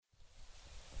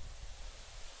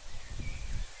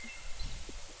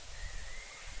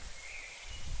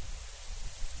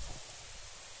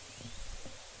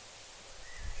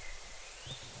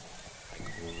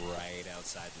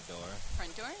outside the door.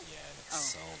 Front door? Yeah, it's Oh,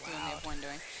 so we only loud. have one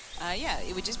door. Yeah,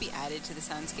 it would just be added to the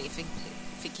soundscape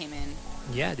if it came in.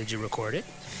 Yeah, did you record it?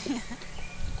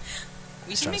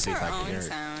 We trying should to make see if our I can own hear it.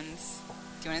 sounds.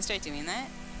 Do you want to start doing that?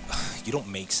 You don't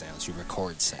make sounds, you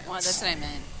record sounds. Well, that's what I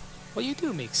meant. Well, you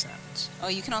do make sounds. Oh,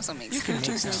 you can also make You can sounds.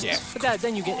 make sounds. Yeah. But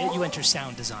then you enter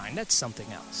sound design. That's something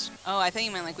else. Oh, I thought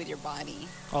you meant like with your body.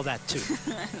 All that too.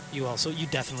 you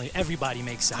definitely, everybody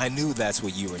makes sounds. I knew that's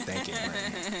what you were thinking.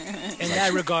 Right? In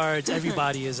that regards,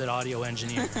 everybody is an audio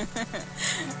engineer.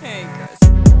 Hey,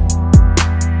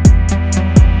 gross.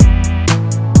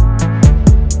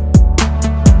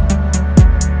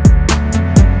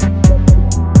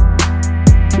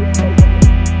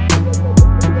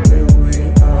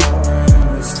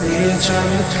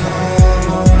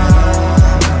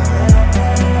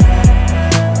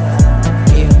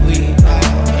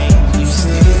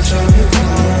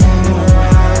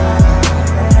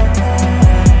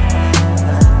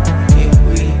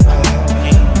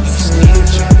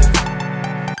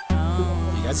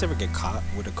 You guys ever get caught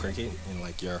with a cricket in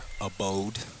like your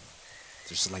abode?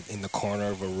 Just like in the corner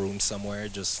of a room somewhere,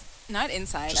 just Not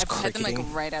inside. Just I've had them like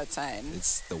cricketing? right outside.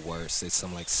 it's the worst. It's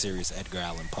some like serious Edgar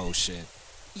Allan Poe shit.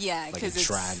 Yeah, Like because it it's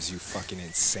drives you fucking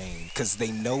insane. Because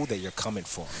they know that you're coming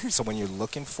for them. So when you're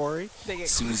looking for it, They get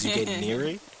as soon as you get near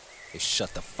it, they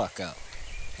shut the fuck up.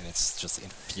 And it's just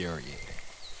infuriating.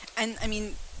 And I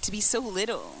mean, to be so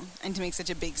little and to make such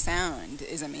a big sound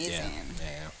is amazing.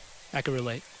 Yeah. I can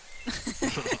relate.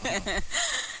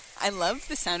 I love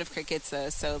the sound of crickets though,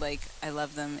 so like I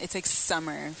love them. It's like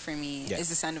summer for me Yeah. is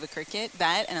the sound of a cricket,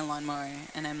 that and a lawnmower,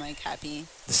 and I'm like happy.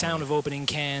 The sound of opening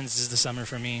cans is the summer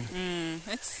for me.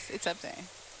 It's up there.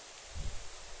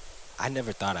 I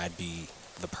never thought I'd be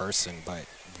the person, but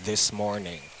this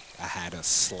morning I had a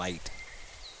slight,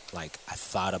 like, I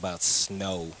thought about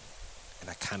snow, and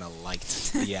I kind of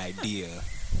liked the idea.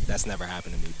 That's never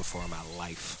happened to me before in my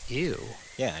life. Ew.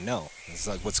 Yeah, I know. It's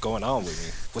like, what's going on with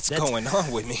me? What's That's- going on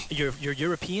with me? Your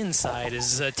European side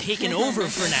is taken over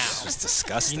for It's now. just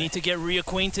disgusting. You need to get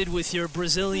reacquainted with your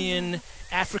Brazilian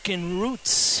African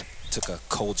roots. Took a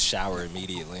cold shower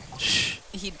immediately.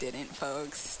 He didn't,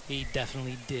 folks. He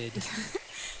definitely did.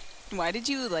 Why did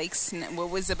you like what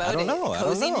was about I don't know. it? I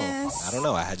don't know. Coziness? I don't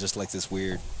know. I had just like this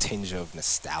weird tinge of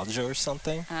nostalgia or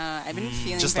something. I've been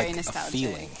feeling Just very like a nostalgic.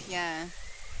 feeling. Yeah.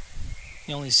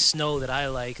 The only snow that I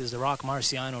like is the Rock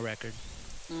Marciano record.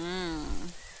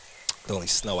 The only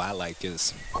snow I like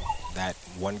is that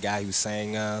one guy who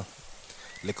sang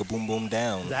Lick a Boom Boom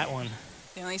Down. That one.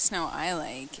 The only snow I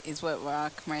like is what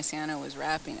Rock Marciano was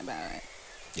rapping about.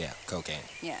 Yeah, cocaine.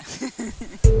 Yeah.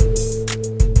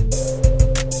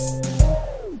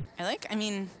 I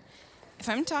mean, if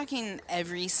I'm talking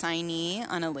every signee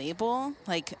on a label,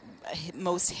 like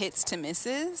most hits to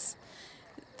misses,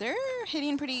 they're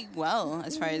hitting pretty well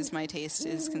as far as my taste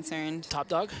is concerned. Top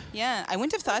Dog? Yeah, I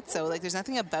wouldn't have thought so. Like, there's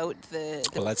nothing about the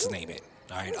Well, let's name it.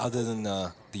 All right, other than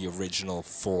the original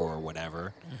four or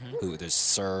whatever, who there's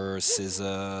Sir,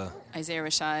 SZA, Isaiah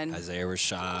Rashad. Isaiah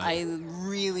Rashad. I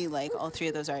really like all three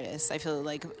of those artists. I feel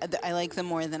like I like them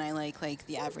more than I like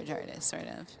the average artist, sort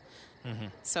of.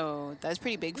 So that's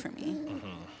pretty big for me.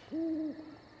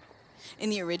 In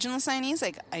the original signees,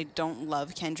 like I don't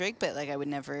love Kendrick, but like I would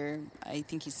never. I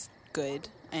think he's good,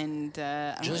 and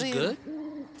I'm Just really, good?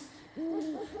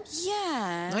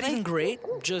 Yeah, Not like, even great,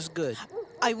 just good.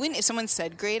 I wouldn't. If someone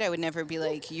said great, I would never be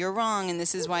like, "You're wrong," and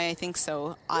this is why I think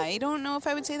so. I don't know if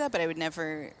I would say that, but I would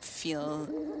never feel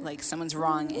like someone's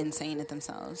wrong in saying it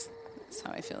themselves. That's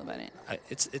how I feel about it.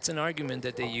 It's an argument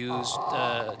that they used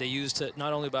to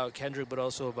not only about Kendrick but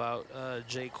also about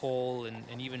J. Cole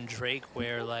and even Drake,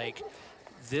 where like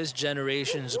this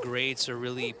generation's greats are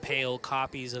really pale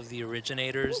copies of the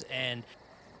originators, and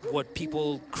what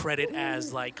people credit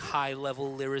as like high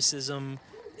level lyricism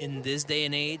in this day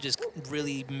and age is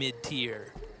really mid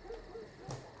tier.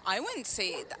 I wouldn't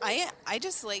say I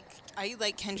just like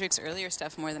Kendrick's earlier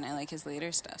stuff more than I like his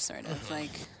later stuff. Sort of like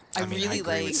I mean, really I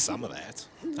agree like. with some of that.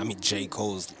 I mean, J.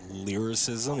 Cole's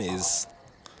lyricism is,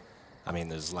 I mean,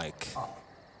 there's like,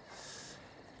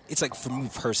 it's like for me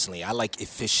personally, I like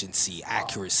efficiency,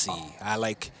 accuracy. I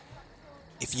like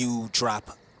if you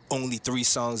drop only 3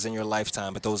 songs in your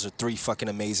lifetime, but those are 3 fucking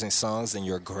amazing songs, then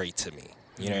you're great to me.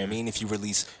 You know what I mean? If you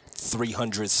release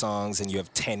 300 songs and you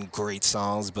have 10 great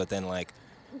songs, but then like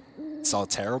it's all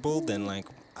terrible, then like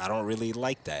I don't really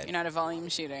like that. You're not a volume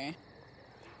shooter.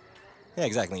 Yeah,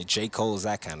 exactly. J. Cole is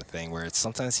that kind of thing where it's,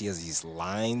 sometimes he has these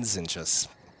lines and just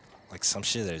like some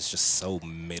shit that is just so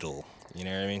middle. You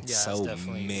know what I mean? Yeah, so it's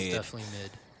definitely mid.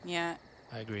 mid. Yeah.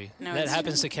 I agree. No, That it's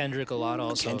happens true. to Kendrick a lot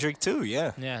also. Kendrick too,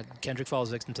 yeah. Yeah, Kendrick falls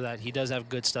victim to that. He does have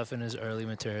good stuff in his early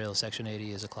material. Section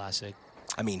 80 is a classic.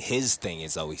 I mean, his thing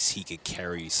is always he could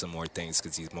carry some more things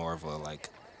because he's more of a like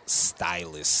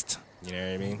stylist. You know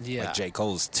what I mean? Yeah. Like J.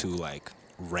 Cole's too like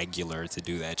regular to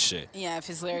do that shit. Yeah, if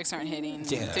his lyrics aren't hitting,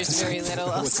 Yeah. there's very little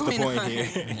else What's the going point on.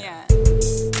 here? Yeah.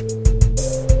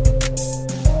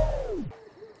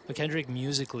 But Kendrick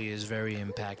musically is very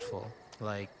impactful.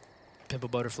 Like, Pimp a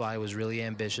Butterfly was really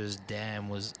ambitious. Damn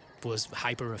was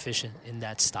hyper efficient in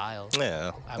that style.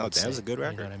 Yeah. I Oh, would that was say. a good You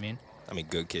record. know what I mean? I mean,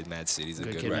 Good Kid, Mad City's a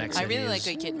Good good Kid, Mad record. I City really like is-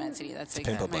 Good Kid, Mad City. That's like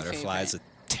Pimp a my Butterfly is favorite.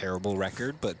 a terrible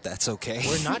record, but that's okay.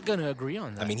 We're not going to agree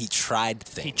on that. I mean, he tried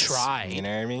things. He tried. You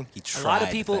know what I mean? He tried.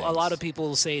 a lot of things.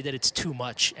 people say that it's too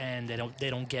much and they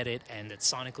don't get it, and that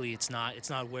sonically it's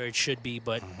not where it should be.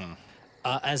 But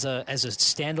as a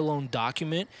standalone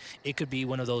document, it could be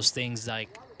one of those things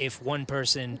like if one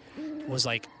person was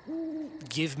like,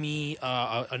 give me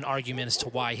an argument as to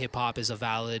why hip hop is a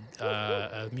valid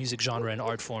music genre and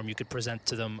art form, you could present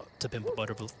to them To Pimp a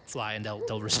Butterfly and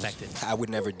they'll respect it. I would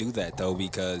never do that though,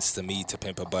 because to me, To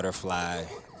Pimp a Butterfly,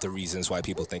 the reasons why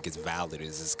people think it's valid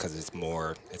is because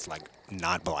it's like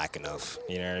not black enough.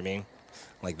 You know what I mean?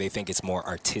 Like they think it's more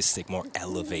artistic, more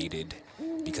elevated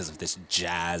because of this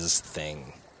jazz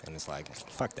thing, and it's like,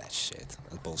 fuck that shit.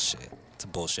 That's bullshit. It's a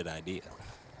bullshit idea.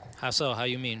 How so? How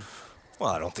you mean? Well,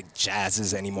 I don't think jazz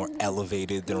is any more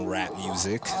elevated than rap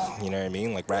music. You know what I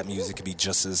mean? Like rap music could be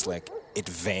just as like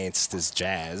advanced as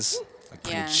jazz. Like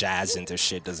putting Yeah. jazz into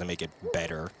shit doesn't make it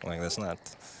better. Like that's not.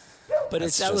 But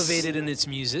That's it's just- elevated in its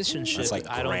musicianship. That's like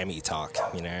I don't- Grammy talk.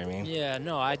 You know what I mean? Yeah,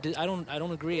 no, I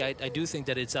don't agree. I do think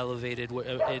that it's elevated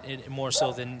more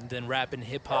so than rap and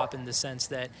hip hop in the sense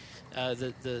that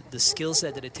the skill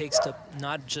set that it takes to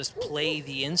not just play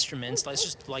the instruments. Let's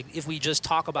just like if we just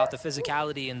talk about the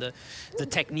physicality and the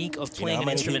technique of Do you know playing how an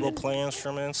many instrument. people play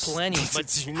instruments? Plenty, but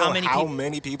Do you how know many how peop-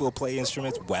 many people play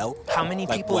instruments well? How many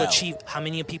Like, people well.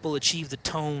 achieve the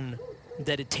tone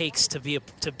that it takes to be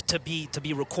to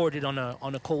be recorded on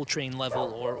a Coltrane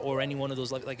level or any one of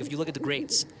those like if you look at the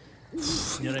greats,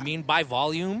 you know what I mean, by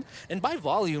volume,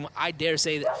 I dare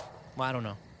say that. Well, I don't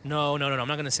know. No, I'm not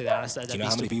going to say that. Do you know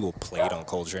how many people played on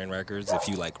Coltrane records? If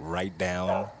you like write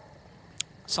down,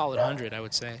 Solid 100, I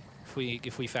would say,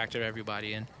 if we factor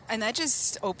everybody in. And that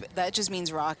just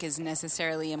means rock is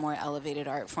necessarily a more elevated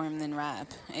art form than rap.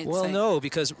 It's Well, like, no,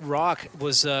 because rock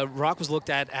was looked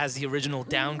at as the original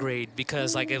downgrade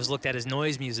because like it was looked at as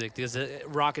noise music because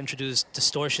rock introduced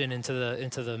distortion into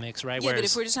the mix, right? Yeah, but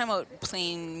if we're just talking about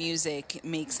playing music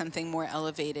makes something more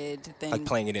elevated than Like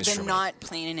playing an than instrument. not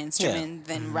playing an instrument,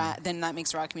 then rap, then that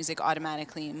makes rock music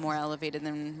automatically more elevated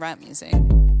than rap music.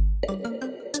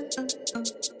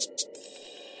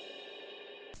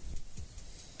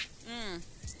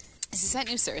 Is this that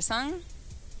new Sir song?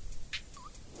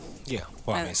 yeah,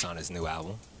 Juanes on his new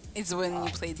album. It's the one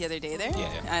you played the other day there? Yeah.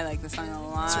 I like the song a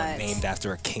lot. It's one named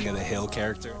after a King of the Hill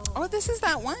character, Oh, this is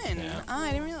that one. Yeah. Oh,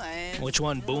 I didn't realize. Which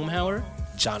one? Boomhauer?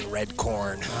 John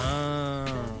Redcorn.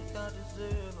 Oh.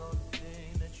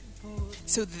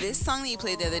 So this song that you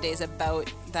played the other day is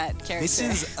about that character. This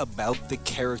is about the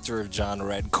character of John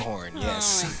Redcorn.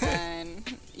 Yes, Oh my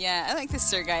god. Yeah, I like this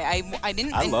Sir guy. I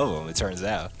didn't. I love him. It turns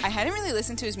out. I hadn't really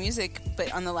listened to his music,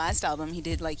 but on the last album, he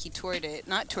toured it.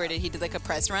 Not toured it. He did like a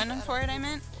press run for it. I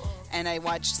meant, and I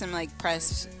watched some like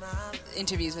press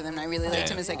interviews with him. And I really liked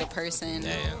Yeah. him as like a person.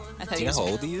 Yeah. I thought Do he you know was. how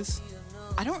old he is?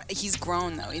 I don't. He's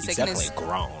grown though. He's He's like in definitely his.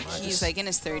 grown. He's like in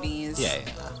his 30s. Yeah.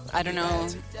 I don't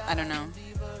know.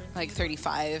 Like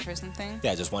 35 or something.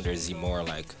 Yeah, I just wonder, is he more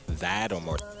like that or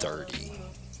more 30?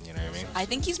 You know what I mean? I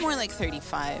think he's more like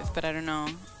 35, but I don't know.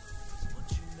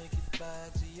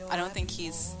 I don't think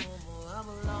he's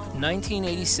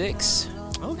 1986.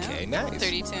 Okay, no, nice.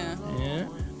 32. Yeah.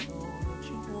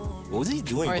 What was he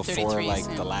doing Or before 33 like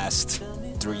soon. the last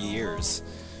 3 years?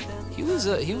 He was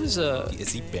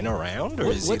Has he been around, or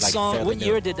is what he like song? fairly What new?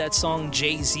 year did that song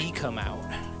Jay-Z come out?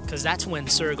 Because that's when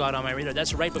Sir got on my radar.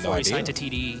 That's right before he idea. signed to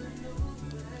TDE.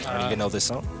 I don't even know this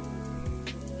song.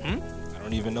 Hmm? I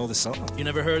don't even know the song. You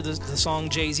never heard the song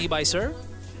Jay-Z by Sir?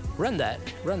 Run that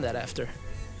after.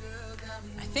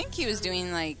 I think he was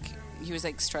doing like he was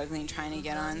like struggling trying to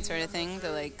get on sort of thing,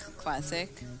 the like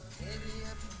classic.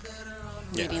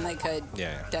 Yeah. Leading like a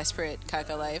Yeah. desperate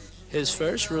caca life. His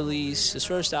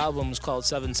first album was called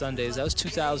Seven Sundays. That was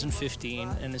 2015,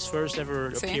 and his first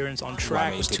ever See? appearance on Well, I track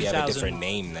mean, was did he have a different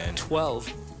name then? 2012.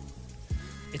 It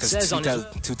Because says on his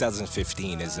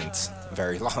 2015 isn't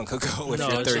very long ago if No,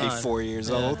 you're it's not. 34 years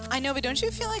Yeah. old. I know, but don't you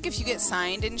feel like if you get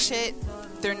signed and shit,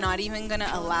 they're not even gonna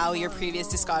allow your previous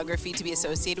discography to be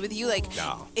associated with you. Like,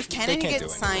 No, if they Canon can't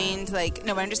gets do anything. signed, like,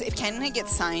 no, but I'm just, if Canon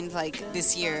gets signed, like,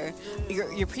 this year,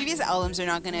 your previous albums are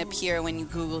not gonna appear when you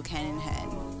Google Canon Head.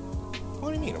 What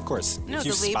do you mean? Of course. No, if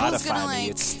you the label's Spotify gonna, me, like-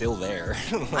 it's still there.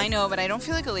 I know, but I don't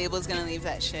feel like a label is gonna leave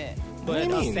that shit. What do But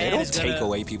you a mean? They fan don't is take gonna-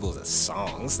 away people's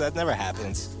songs. That never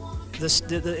happens. What's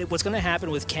going to happen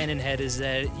with Canon Head is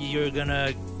that you're going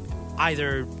to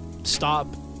either stop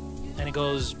and it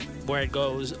goes where it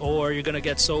goes, or you're going to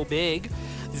get so big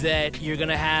that you're going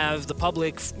to have the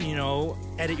public,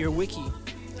 edit your wiki.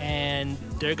 And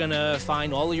they're going to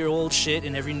find all of your old shit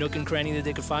in every nook and cranny that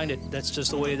they could find it. That's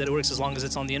just the way that it works as long as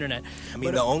it's on the internet. I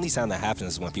mean, the only time that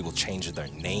happens is when people change their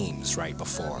names right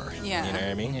before. Yeah. You know what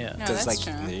I mean? Yeah. No, Because, that's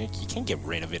like, true. you can't get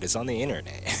rid of it. It's on the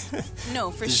internet.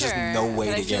 No, for There's sure. just no way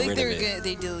but to I feel get like rid of it.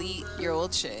 they delete your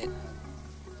old shit.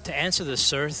 To answer the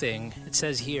Sir thing, it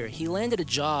says here, he landed a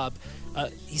job.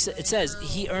 It says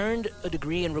he earned a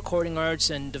degree in recording arts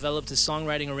and developed his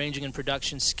songwriting, arranging, and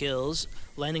production skills,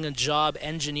 landing a job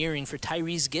engineering for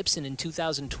Tyrese Gibson in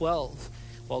 2012.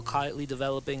 While quietly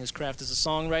developing his craft as a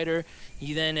songwriter,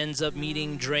 he then ends up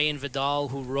meeting Dre and Vidal,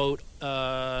 who wrote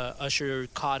Usher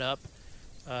Caught Up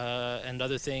and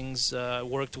other things,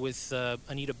 worked with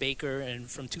Anita Baker, and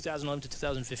from 2011 to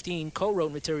 2015,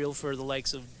 co-wrote material for the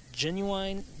likes of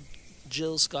Genuine,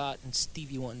 Jill Scott, and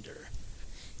Stevie Wonder.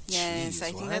 Yes, Jeez, I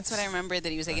think what? that's what I remember,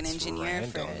 that he was like an That's engineer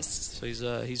random. first. So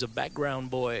he's a background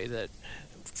boy that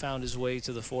found his way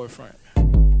to the forefront.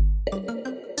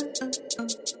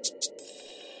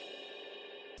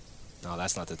 No,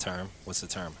 that's not the term. What's the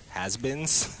term?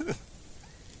 Has-beens?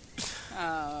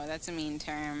 Oh, that's a mean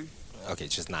term. Okay,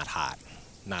 just not hot.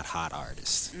 Not hot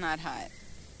artists. Not hot.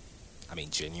 I mean,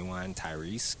 Genuine,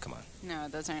 Tyrese, come on. No,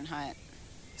 those aren't hot.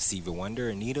 Stevie Wonder,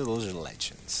 Anita, those are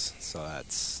legends. So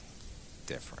that's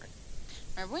different.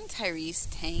 Remember when Tyrese,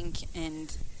 Tank,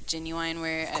 and Genuine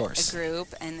were a course. group,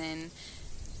 and then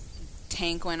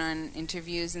Tank went on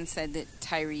interviews and said that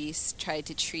Tyrese tried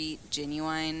to treat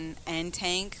Genuine and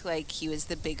Tank like he was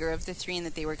the bigger of the three, and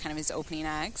that they were kind of his opening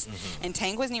acts. Mm-hmm. And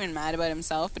Tank wasn't even mad about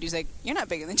himself, but he was like, "You're not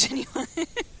bigger than Genuine."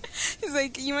 He's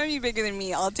like, "You might be bigger than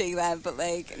me, I'll take that, but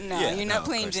like, no, Yeah, you're no, not of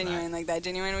playing course Genuine not. like that.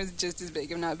 Genuine was just as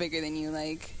big, if not bigger than you."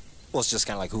 Like, Well, it's just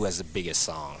kind of like who has the biggest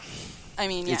song. I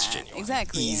mean, yeah, It's Genuine.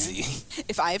 exactly. Easy.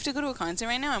 If I have to go to a concert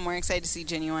right now, I'm more excited to see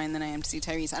Genuine than I am to see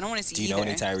Tyrese. I don't want to see Do you either. know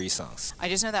any Tyrese songs? I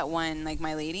just know that one, like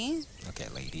My Lady. Okay,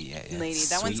 Lady, yeah. Lady,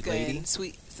 that one's Sweet good. Lady?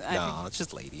 Sweet. No, it's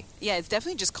just Lady. Yeah, it's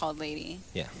definitely just called Lady.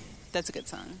 Yeah. That's a good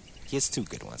song. He has two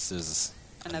good ones. There's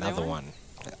Another another one?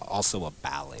 one. Also a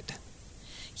ballad.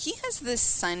 He has this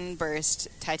sunburst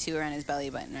tattoo around his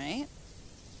belly button, right?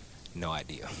 No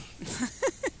idea.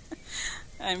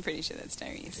 I'm pretty sure that's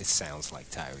Tyrese. It sounds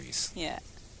like Tyrese. Yeah.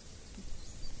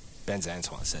 Benz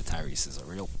Antoine said Tyrese is a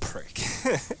real prick.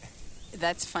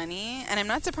 That's funny. And I'm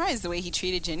not surprised the way he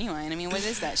treated Genuine. I mean, what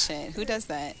is that shit? Who does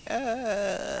that?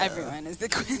 Everyone is the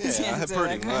quiz answer.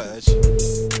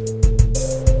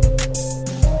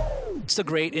 It's a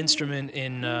great instrument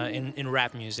in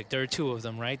rap music. There are two of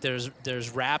them, right? There's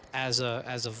rap as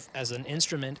an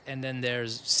instrument, and then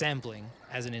there's sampling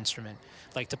as an instrument.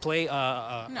 Like to play.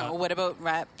 No, what about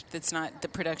rap that's not the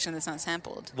production that's not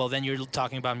sampled? Well, then you're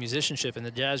talking about musicianship, and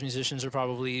the jazz musicians are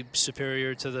probably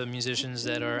superior to the musicians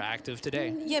that are active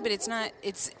today. Yeah, but it's not.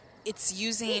 It's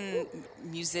using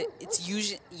music. It's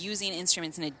using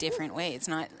instruments in a different way. It's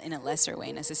not in a lesser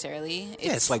way necessarily.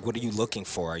 Yeah, it's like, what are you looking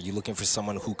for? Are you looking for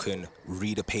someone who can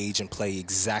read a page and play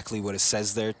exactly what it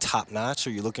says there, top notch? Or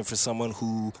are you looking for someone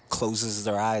who closes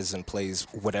their eyes and plays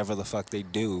whatever the fuck they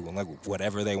do, like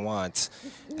whatever they want,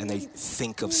 and they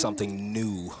think of something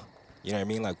new? You know what I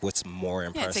mean? Like, what's more Yeah,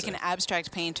 impressive? it's like an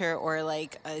abstract painter or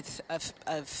like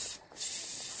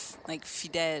like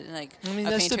Fidel, like I mean,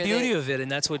 a that's the painter beauty that, of it, and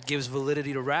that's what gives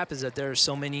validity to rap, is that there are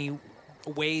so many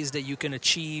ways that you can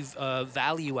achieve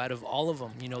value out of all of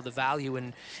them. You know, the value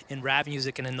in rap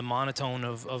music and in the monotone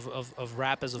of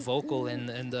rap as a vocal, and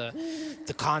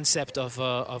the concept of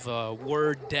a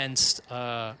word-dense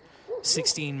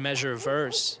 16-measure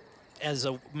verse as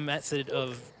a method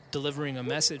of delivering a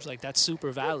message. Like, that's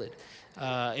super valid.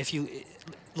 If you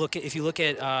look at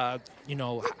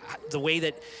the way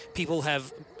that people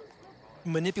have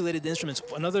manipulated the instruments,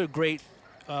 another great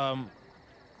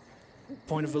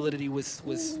point of validity with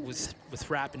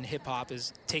rap and hip hop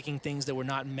is taking things that were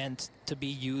not meant to be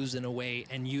used in a way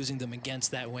and using them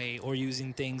against that way, or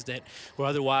using things that were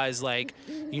otherwise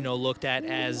looked at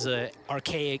as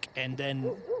archaic and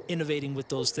then innovating with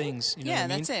those things. You know Yeah, what I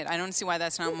mean? that's it. I don't see why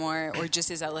that's not more or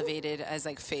just as elevated as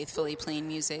like faithfully playing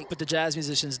music. But the jazz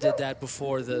musicians did that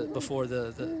before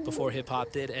hip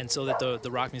hop did, and so did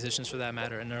the rock musicians for that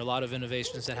matter. And there are a lot of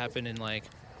innovations that happen in like,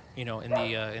 you know, in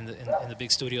the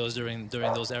big studios during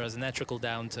those eras, and that trickled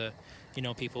down to, you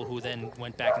know, people who then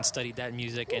went back and studied that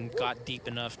music and got deep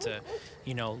enough to,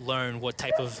 you know, learn what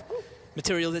type of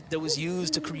material that was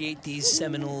used to create these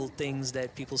seminal things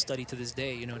that people study to this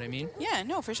day. You know what I mean? Yeah,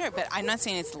 no, for sure. But I'm not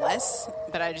saying it's less,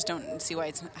 but I just don't see why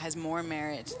it has more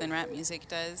merit than rap music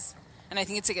does. And I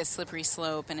think it's like a slippery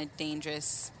slope and a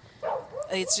dangerous.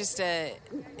 It's just it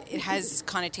has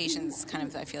connotations kind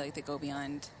of, I feel like, that go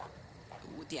beyond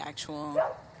the actual.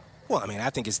 Well, I mean, I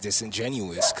think it's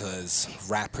disingenuous because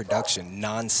rap production,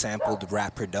 non-sampled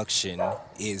rap production,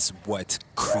 is what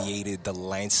created the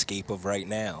landscape of right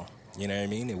now. You know what I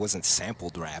mean? It wasn't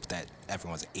sampled rap that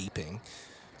everyone's aping.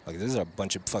 Like, there's a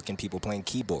bunch of fucking people playing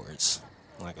keyboards.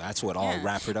 Like, that's what all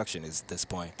rap production is at this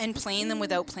point. And playing them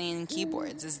without playing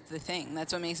keyboards is the thing.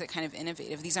 That's what makes it kind of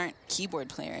innovative. These aren't keyboard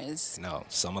players. No,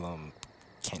 some of them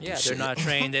can't do Yeah, shit. they're not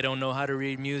trained. They don't know how to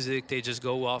read music. They just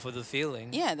go off of the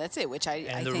feeling. Yeah, that's it, which I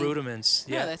And the think, rudiments.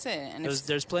 Yeah, that's it. And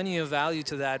there's plenty of value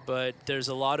to that, but there's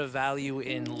a lot of value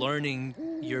in learning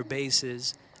your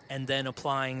bases and then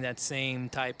applying that same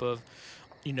type of,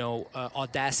 you know,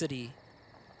 audacity,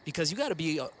 because you got to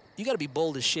be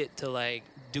bold as shit to like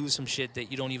do some shit that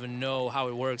you don't even know how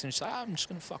it works, and just like, I'm just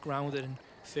gonna fuck around with it and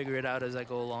figure it out as I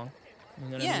go along. You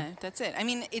know what I mean? That's it. I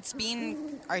mean, it's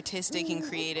being artistic and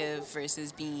creative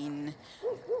versus being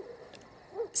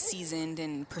seasoned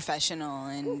and professional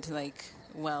and like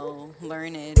well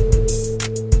learned.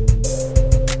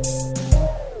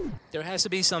 There has to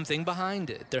be something behind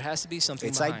it. There has to be something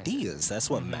It's behind ideas. That's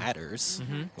what matters.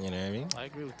 You know what I mean? it. I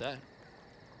agree with that.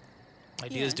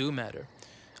 Ideas do matter.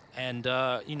 And,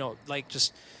 you know, like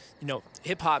just, you know,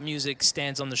 hip-hop music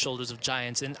stands on the shoulders of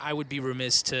giants, and I would be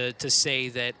remiss to say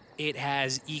that it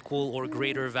has equal or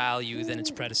greater value than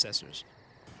its predecessors.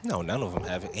 No, none of them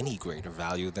have any greater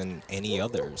value than any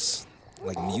others.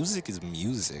 Like, music is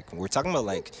music. We're talking about,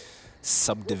 like,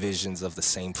 subdivisions of the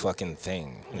same fucking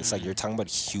thing. It's like you're talking about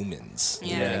humans. You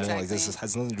Yeah, know what I mean? exactly. Like, this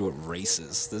has nothing to do with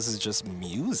races. This is just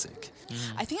music.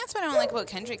 I think that's what I don't like about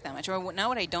Kendrick that much, or not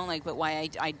what I don't like, but why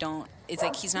I don't. It's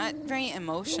like he's not very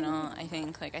emotional. I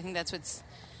think that's what's.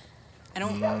 I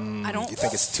don't. You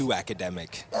think it's too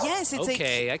academic? Yes, it's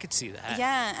Okay, like. I could see that.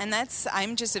 Yeah, and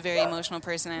I'm just a very emotional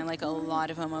person. I like a lot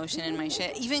of emotion in my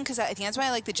shit. Even because I think that's why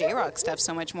I like the J-Rock stuff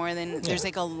so much more than there's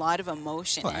like a lot of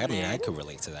emotion Well, in I mean, there. I could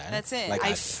relate to that. That's it. Like,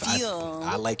 I feel-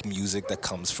 I like music that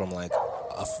comes from, like,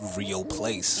 a real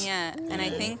place. Yeah, and I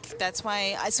think that's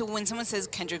why. So when someone says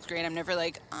Kendrick's great, I'm never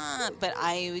like, but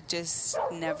I would just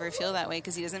never feel that way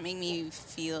because he doesn't make me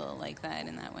feel like that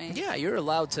in that way. Yeah, you're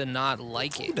allowed to not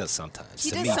like He it. does sometimes.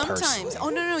 He to does me sometimes. personally. Oh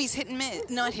no, he's hit and miss.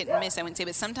 Not hit and miss, I wouldn't say,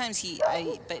 but sometimes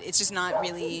but it's just not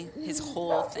really his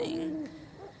whole thing.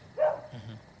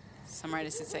 Some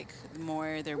artists, it's like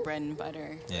more their bread and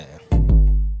butter. Yeah.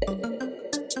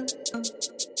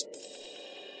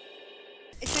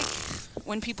 It's like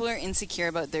when people are insecure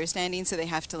about their standing, so they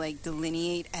have to like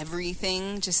delineate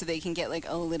everything just so they can get like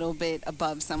a little bit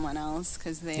above someone else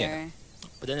because they're. Yeah.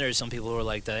 But then there's some people who are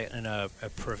like that in a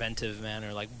preventive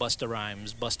manner, like Busta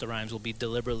Rhymes. Busta Rhymes will be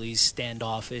deliberately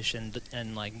standoffish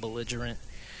and like belligerent.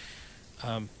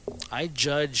 I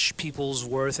judge people's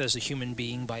worth as a human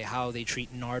being by how they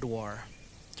treat Nardwuar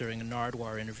during a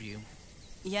Nardwuar interview.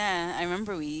 Yeah, I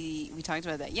remember we talked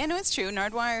about that. Yeah, no, it's true.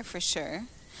 Nardwuar for sure.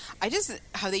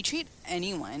 How they treat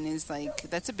anyone is like,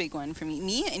 that's a big one for me.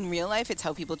 Me, in real life, it's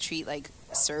how people treat like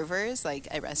servers, like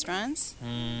at restaurants.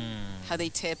 How they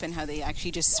tip and how they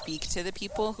actually just speak to the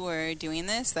people who are doing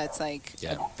this. That's like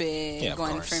a big of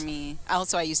one course. for me.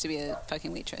 Also, I used to be a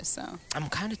fucking waitress, so. I'm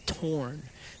kind of torn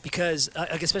because,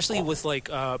 like, especially with like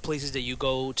places that you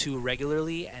go to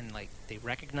regularly and like they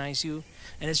recognize you,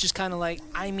 and it's just kind of like,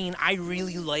 I mean, I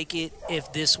really like it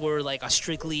if this were like a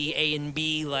strictly A and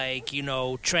B, like, you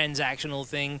know, transactional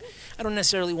thing. I don't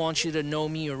necessarily want you to know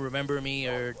me or remember me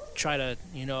or try to,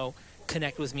 you know,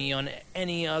 connect with me on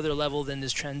any other level than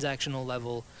this transactional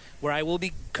level, where I will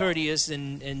be courteous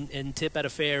and tip at a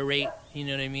fair rate. You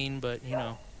know what I mean? But you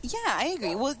know. Yeah, I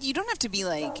agree. Well, you don't have to be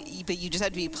like, but you just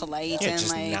have to be polite Yeah, and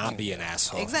just like. not be an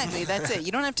asshole. Exactly, that's it.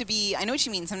 You don't have to be. I know what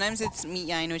you mean. Sometimes it's me.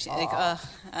 Yeah, I know what you like.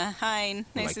 Hi,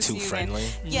 nice Like to too see you. friendly.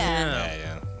 Again. Yeah.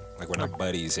 Yeah. Like we're not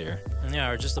buddies here. Yeah,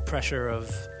 or just the pressure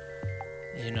of,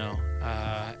 you know,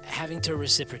 having to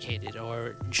reciprocate it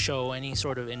or show any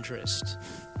sort of interest.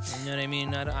 You know what I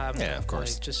mean? I'm Yeah, of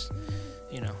course. Like, just,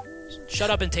 you know,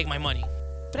 shut up and take my money.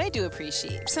 But I do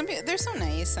appreciate some people. They're so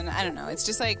nice, and I don't know. It's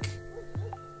just like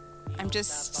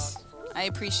I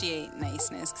appreciate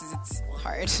niceness because it's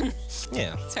hard.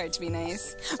 Yeah. It's hard to be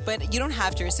nice, but you don't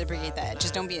have to reciprocate that.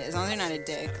 Just don't be. As long as you're not a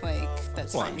dick, like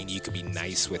that's Well, fine. I mean, you could be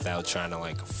nice without trying to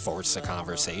like force a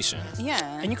conversation.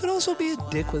 Yeah. And you could also be a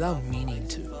dick without meaning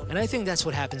to. And I think that's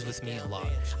what happens with me a lot.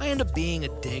 I end up being a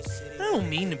dick. I don't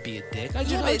mean to be a dick. I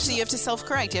just, Yeah, but so you have to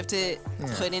self-correct. You have to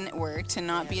put in work to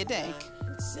not be a dick.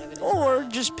 or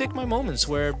just pick my moments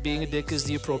where being a dick is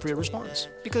the appropriate response.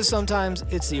 Because sometimes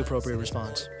it's the appropriate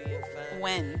response.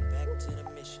 When?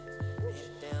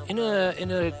 In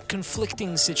a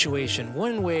conflicting situation,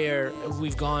 one where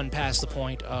we've gone past the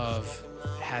point of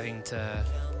having to,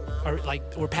 or like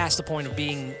we're past the point of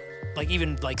being, like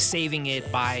even like saving it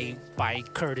by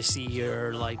courtesy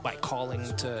or like by calling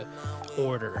to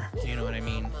order. You know what I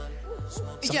mean?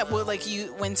 Yeah, well, like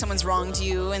when someone's wronged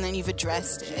you and then you've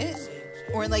addressed it.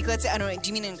 Or like, let's say, I don't know, do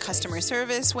you mean in customer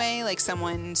service way? Like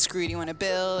someone screwed you on a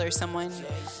bill or someone,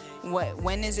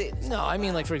 when is it? No, I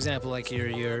mean like for example, like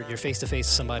you're face to face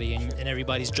with somebody and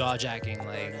everybody's jaw jacking,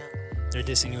 like they're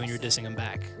dissing you and you're dissing them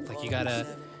back. Like you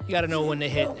gotta know when to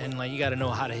hit and like you gotta know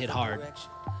how to hit hard.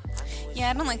 Yeah,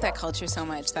 I don't like that culture so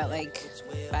much, that like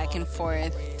back and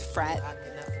forth frat.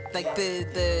 Like the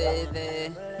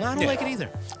No, I don't like it either.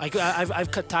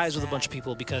 I've cut ties with a bunch of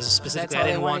people because specifically all I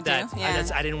they didn't wanna want that. do? Yeah.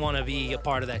 I didn't want to be a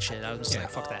part of that shit. I was just like,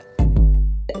 fuck that.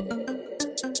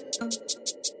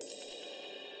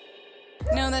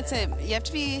 No, that's it. You have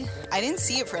to be. I didn't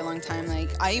see it for a long time. Like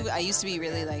I used to be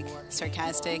really like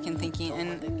sarcastic and thinking,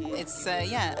 and it's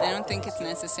yeah. I don't think it's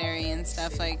necessary and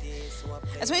stuff. Like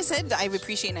that's why I said I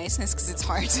appreciate niceness because it's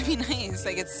hard to be nice.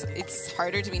 Like it's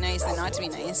harder to be nice than not to be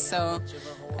nice. So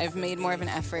I've made more of an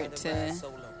effort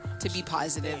to be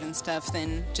positive and stuff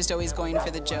than just always going for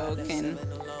the joke and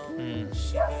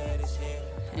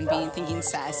thinking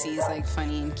sassy is like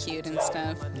funny and cute and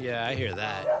stuff. Yeah, I hear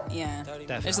that. Yeah, Definitely.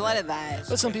 there's a lot of that.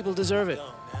 But some people deserve it.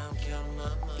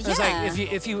 It's Yeah. like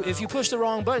if you push the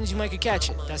wrong buttons, you might could catch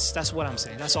it. That's what I'm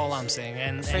saying. That's all I'm saying.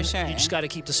 And For sure. you just got to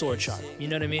keep the sword sharp. You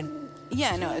know what I mean?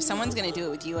 Yeah, no, if someone's going to do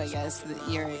it with you, I guess that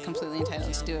you're completely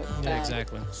entitled to do it back. Yeah,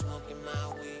 exactly.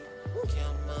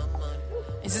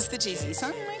 Is this the Jay-Z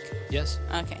song, Mike? Yes.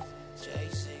 Okay.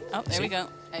 Oh, there See? we go.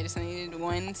 I just needed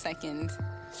 1 second.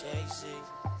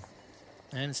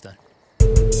 And it's done.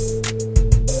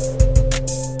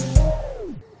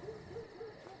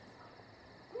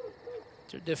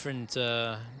 There are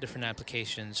different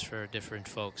applications for different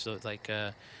folks. So it's like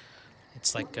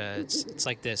it's like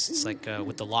this. It's like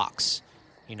with the locks.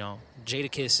 You know,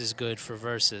 Jadakiss is good for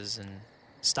verses, and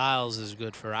Styles is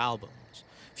good for albums.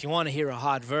 If you want to hear a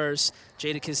hot verse,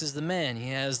 Jadakiss is the man. He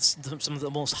has some of the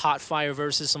most hot fire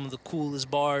verses, some of the coolest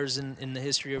bars in the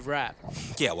history of rap.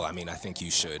 Yeah, well, I mean, I think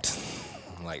you should,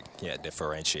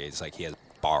 differentiate. It's like he has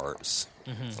bars.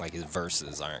 Like his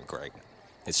verses aren't great.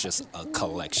 It's just a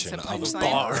collection It's a of punchline.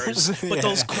 bars. But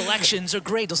those collections are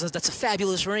great. That's a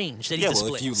fabulous range that he displays.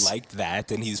 Well, if you like that,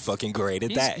 then he's fucking great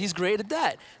at that. He's great at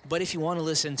that. But if you want to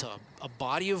listen to a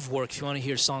body of work, if you want to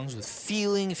hear songs with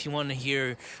feeling, if you want to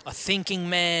hear a thinking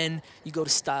man, you go to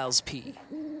Styles P.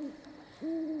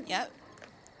 Yep.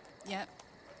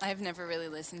 I've never really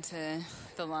listened to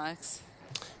the Locks.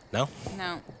 No?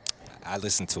 No. I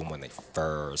listened to them when they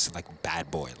first, like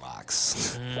Bad Boy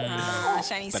Locks.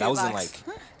 Shiny But I wasn't Soapbox.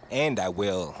 like, and I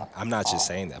will, I'm not just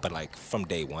saying that, but like from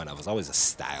day one, I was always a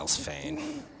Styles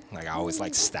fan. Like I always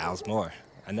liked Styles more.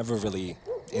 I never really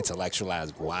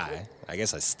intellectualized why. I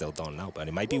guess I still don't know, but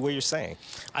it might be what you're saying.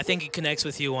 I think it connects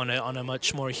with you on a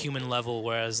much more human level,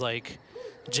 whereas like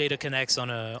Jada connects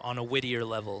on a whittier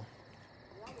level.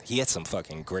 He had some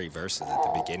fucking great verses at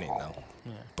the beginning, though.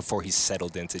 Yeah. Before he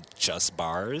settled into just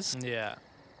bars. Yeah,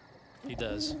 he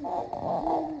does.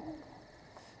 You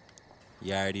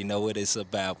already know what it's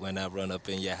about when I run up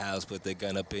in your house, put the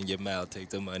gun up in your mouth, take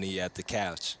the money at the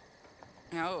couch.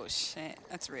 Oh, shit.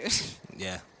 That's rude.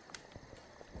 Yeah.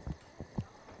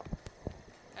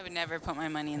 I would never put my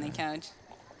money in the couch.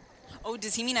 Oh,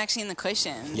 does he mean actually in the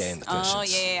cushions? Yeah, in the Oh,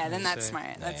 cushions. yeah. Then that's Say-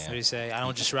 smart. That's. What do you say? I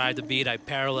don't just ride the beat. I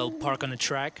parallel park on the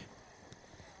track.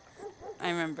 I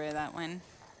remember that one.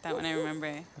 That one I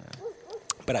remember.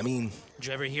 But I mean, Did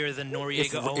you ever hear the if,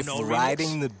 Noriega Oh if No remix?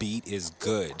 riding the beat is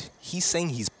good, he's saying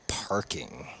he's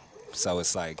parking. So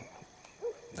it's like,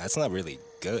 that's not really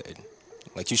good.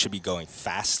 Like you should be going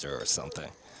faster or something.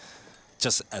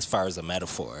 Just as far as a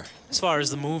metaphor. As far as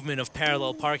the movement of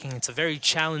parallel parking, it's a very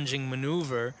challenging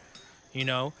maneuver you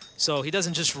know? So he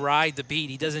doesn't just ride the beat.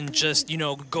 He doesn't just,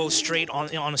 go straight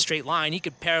on a straight line. He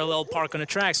could parallel park on a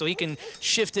track, so he can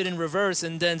shift it in reverse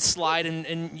and then slide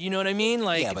and you know what I mean?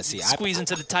 Like, Yeah, but see, squeeze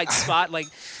into the tight spot. Like,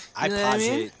 I you know what I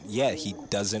mean? posit, yeah, he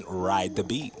doesn't ride the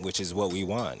beat, which is what we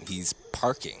want. He's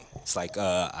parking. It's like,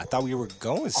 I thought we were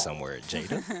going somewhere,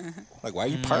 Jada. Like, why are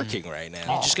you parking right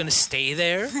now? You're just going to stay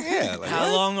there? Yeah. Like, How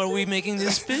what? long are we making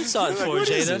this spin shot for, What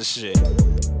is Jada? this shit?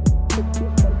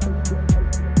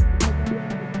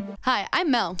 Hi, I'm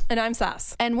Mel, And I'm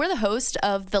Sass, and we're the host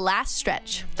of The Last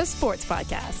Stretch. a sports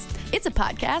podcast. It's a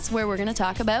podcast where we're going to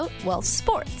talk about, well,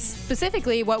 sports.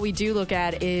 Specifically, what we do look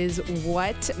at is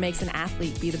what makes an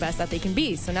athlete be the best that they can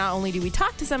be. So not only do we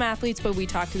talk to some athletes, but we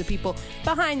talk to the people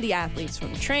behind the athletes,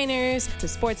 from trainers to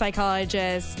sports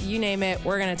psychologists, you name it,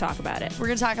 we're going to talk about it. We're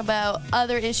going to talk about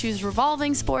other issues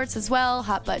revolving sports as well,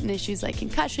 hot button issues like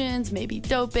concussions, maybe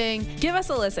doping. Give us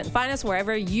a listen. Find us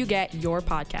wherever you get your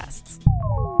podcasts.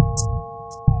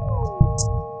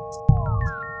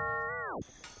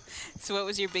 So what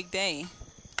was your big day?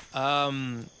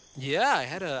 Yeah, I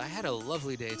had a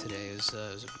lovely day today. It was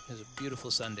a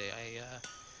beautiful Sunday. I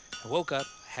woke up,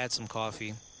 had some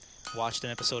coffee, watched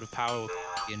an episode of Power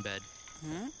in bed.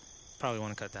 Probably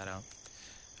want to cut that out.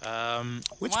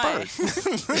 Which Why? part?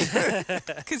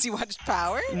 Because you watched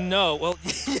Power? No, well,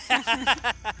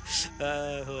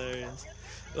 hilarious.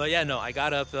 Well, yeah, no, I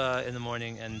got up in the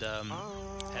morning and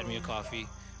had me a coffee,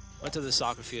 went to the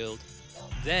soccer field,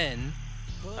 then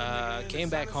came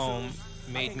back home,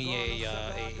 made me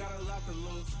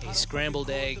a scrambled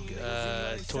egg,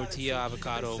 tortilla,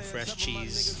 avocado, fresh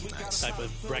cheese type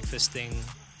of breakfast thing.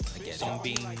 Some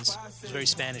beans. It was very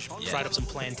Spanish. Fried up some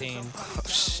plantain. Oh,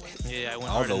 shit. Yeah, I went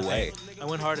All hard the in the way. paint. I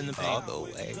went hard in the paint. All the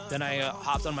way. Then I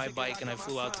hopped on my bike and I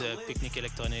flew out to Picnic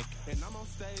Electronic.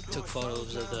 Took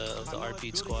photos of the Art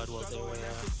Beat squad while they were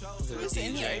Who's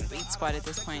in the DJing. Art Beat squad at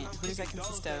this point? Who does that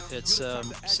consist of? It's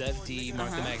Sev D, Mark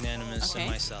the Magnanimous, Okay.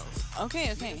 and myself.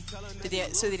 Okay.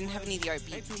 So they didn't have any of the Art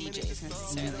Beat DJs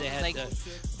necessarily. They had like,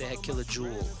 they had Killer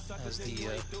Jewel as the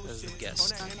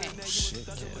guest. okay. Shit,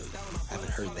 I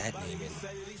haven't heard that name in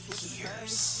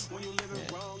years.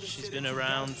 Yeah, she's been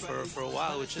around for a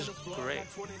while, which is great.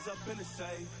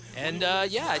 And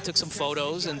I took some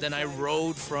photos, and then I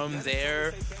rode from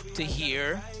there to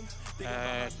here,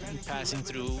 passing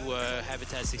through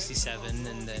Habitat 67,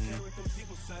 and then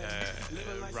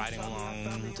riding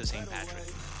along to St. Patrick.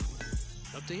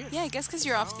 Up to here. Yeah, I guess because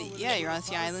you're off the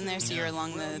island there, so you're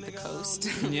along the coast.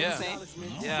 Yeah. Say.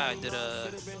 Yeah, I did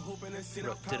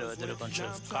a bunch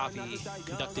of copy,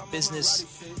 conducted business.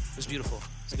 It was beautiful.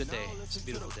 It's a good day. It's a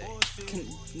beautiful day.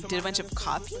 Did a bunch of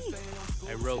copy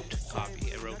I wrote copy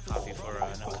for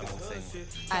an upcoming thing.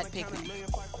 at Picnic.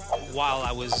 While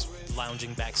I was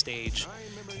lounging backstage,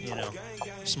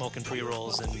 smoking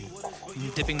pre-rolls and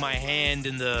dipping my hand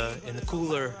in the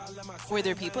cooler. Were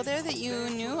there people there that you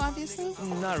knew, obviously?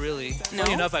 Not really. No?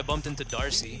 Funny enough, I bumped into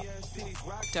Darcy.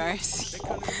 Darcy.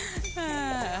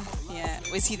 Yeah.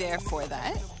 Was he there for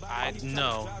that? I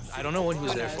don't know what he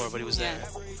was Who there knows? for, but he was Yeah. there.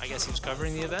 I guess he was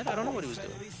covering the event. I don't know what he was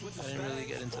doing. I didn't really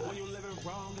get into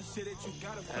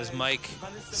that. As Mike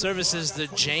services the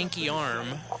janky arm,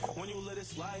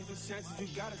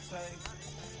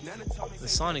 the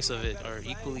sonics of it are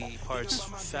equally parts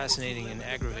fascinating and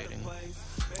aggravating.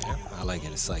 Yeah, I like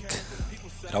it. It's like,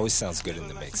 it always sounds good in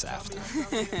the mix after.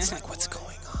 It's like, what's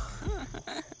going on?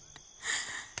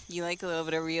 You like a little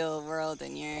bit of real world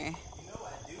in your...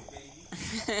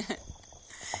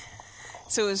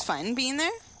 So it was fun being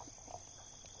there?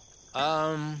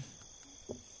 I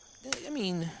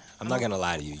mean, I'm not gonna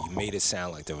lie to you. You made it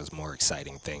sound like there was more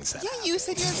exciting things that Yeah, you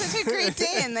said you had such a great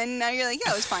day, and then now you're like,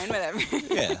 yeah, it was fine, whatever.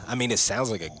 Yeah, I mean, it sounds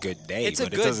like a good day, It's a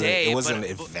but good day, it wasn't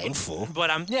but- eventful.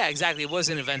 but yeah, exactly. It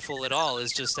wasn't eventful at all.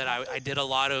 It's just that I did a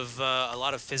lot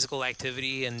of physical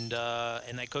activity and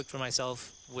I cooked for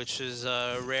myself, which is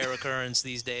a rare occurrence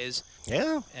these days.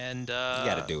 Yeah, And you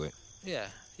gotta do it. Yeah,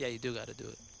 you do gotta do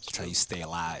it. That's how you stay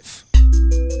alive.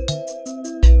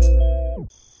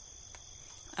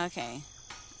 Okay.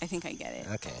 I think I get it.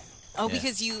 Okay. Oh, Yeah.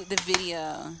 because the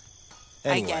video...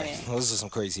 Anyway, I get it. those are some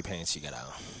crazy pants you got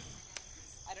out.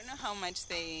 I don't know how much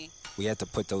they... We had to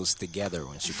put those together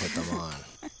when she put them on.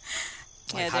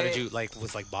 Yeah, How did they're- you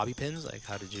with bobby pins? Like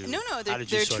how did you? No, how they're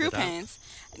did you sort true it out? pants.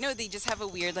 No, they just have a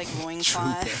weird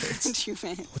loincloth. True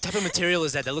pants. What type of material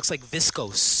is that? That looks like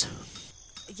viscose.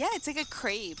 Yeah, it's like a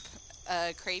crepe.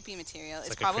 Crepey material. It's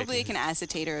like a probably crepey- like an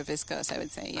acetate or a viscose, I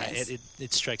would say, yes.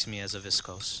 It strikes me as a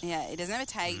viscose. Yeah, it doesn't have a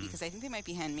tag because I think they might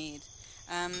be handmade.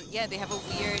 Yeah, they have a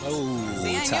weird... Oh, See,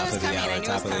 I knew it top was of the coming, I hour, knew it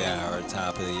top was of the coming. hour,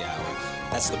 top of the hour.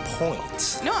 That's the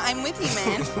point. No, I'm with you,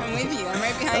 man. I'm with you. I'm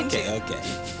right behind you. Okay.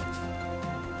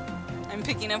 I'm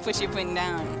picking up what you're putting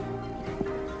down.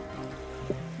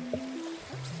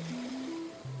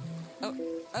 Oh,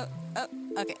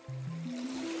 okay.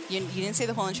 You didn't say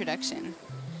the whole introduction.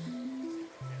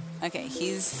 Okay,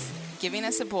 he's giving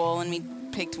us a bowl, and we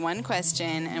picked one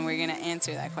question, and we're going to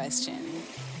answer that question.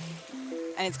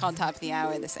 And it's called Top of the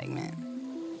Hour, the segment.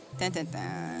 Dun, dun,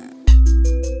 dun.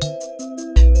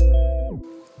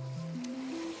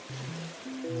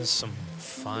 This is some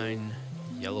fine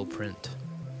yellow print.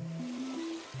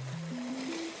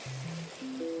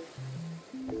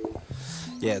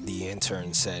 Yeah, the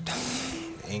intern said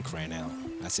ink ran out.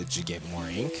 I said, did you get more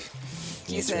ink?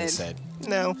 The He intern said, said,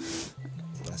 no.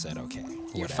 I said, okay.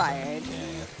 You're whatever." fired.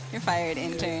 Yeah. You're fired,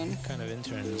 intern. What kind of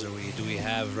interns do we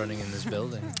have running in this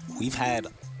building? We've had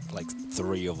like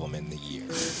 3 of them in the year.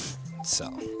 So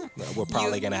we're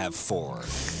probably going to have 4.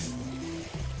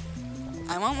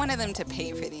 I want one of them to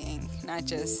pay for the ink, not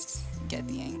just get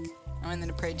the ink. I want them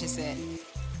to purchase it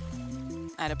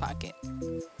out of pocket.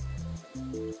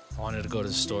 I wanted to go to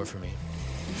the store for me.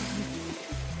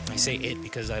 I say it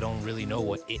because I don't really know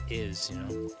what it is, you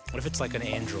know? What if it's like an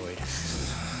android?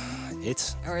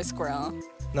 It's Or a squirrel.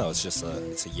 no, it's just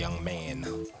it's a young man.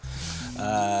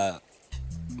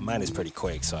 Mine is pretty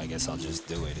quick, so I guess I'll just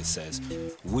do it. It says,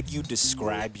 would you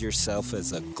describe yourself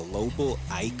as a global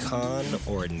icon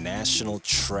or a national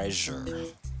treasure?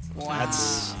 Wow.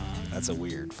 That's a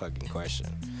weird fucking question.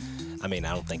 I mean,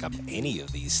 I don't think I'm any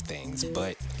of these things,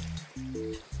 but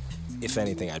if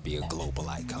anything, I'd be a global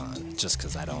icon, just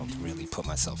because I don't really put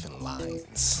myself in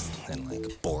lines and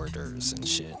like borders and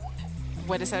shit.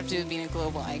 What does that have to do with being a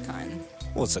global icon?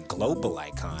 Well, it's a global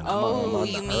icon. I'm Oh, on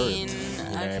you the mean, earth. You know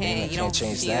what I okay, mean? I you can't don't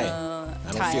change feel that.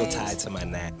 I don't feel tied to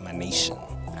my nation.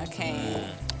 Okay.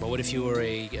 But what if you were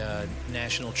a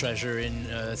national treasure in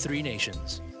 3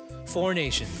 nations? 4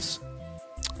 nations?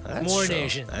 That's More true.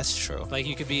 nations. That's true. Like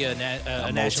you could be a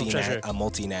national treasure. A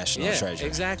multinational Yeah, treasure.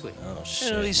 exactly. Oh, In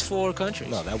shit. at least 4 countries.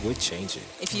 No, that would change it.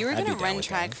 If you were I'd going be to down run with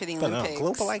track that. for the But Olympics, no,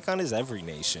 global icon is every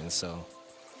nation, so.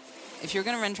 if you were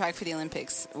going to run track for the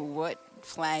Olympics, what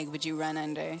flag would you run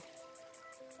under?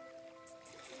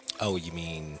 Oh, you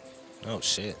mean. Oh,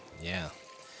 shit. Yeah.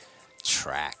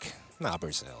 Track. Nah,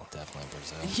 Brazil. Definitely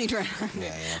Brazil. You'd run under.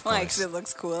 Yeah, of Why? course. Because it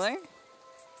looks cooler?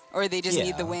 Or they just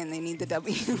need the Yeah. win. They need the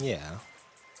W. Yeah.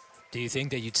 Do you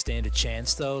think that you'd stand a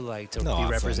chance though, like to No, be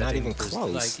not representing? even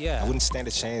close. Like, yeah, I wouldn't stand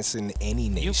a chance in any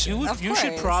nation. Of you should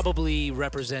course. probably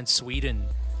represent Sweden.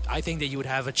 I think that you would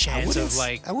have a chance of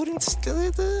like. I wouldn't.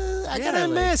 I Yeah, gotta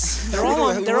like, miss. They're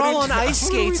all on ice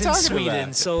what are we skates in talking Sweden,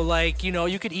 about? so like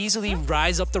you could easily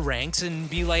rise up the ranks and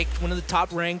be like one of the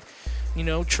top ranked,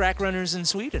 track runners in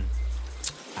Sweden.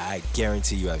 I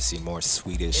guarantee you, I've seen more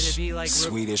It'd be like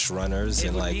Swedish runners it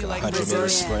in would like be a like 100 meter Brazilian.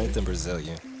 sprint than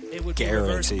Brazilian. It would be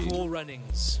reverse Guaranteed. cool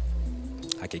runnings.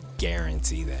 I could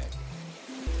guarantee that.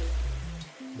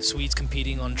 The Swedes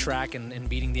competing on track and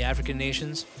beating the African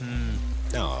nations.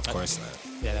 No, of course not.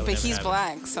 Yeah, that would But never he's happen.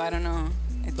 black, so I don't know.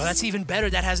 It's, But that's even better.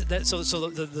 That has that. So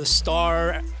the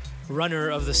star runner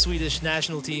of the Swedish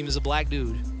national team is a black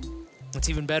dude. That's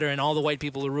even better, and all the white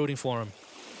people are rooting for him.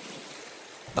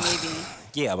 maybe.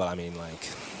 Yeah, but I mean, like,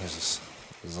 there's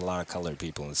a lot of colored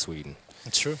people in Sweden.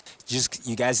 It's true.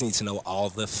 You guys need to know all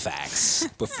the facts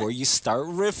before you start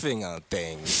riffing on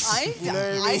things. You know what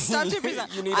I I mean? stopped it.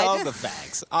 You need all the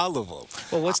facts, all of them.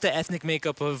 Well, what's the ethnic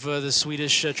makeup of the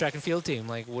Swedish track and field team?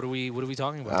 Like, what are we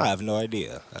talking about? I have no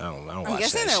idea. I don't I'm watch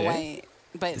guessing that they're shit. white,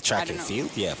 but The I track don't and know.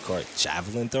 field, yeah, of course.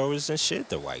 Javelin throwers and shit,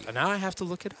 they're white. But now I have to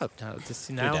look it up. Now,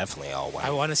 They're definitely all white. I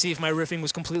want to see if my riffing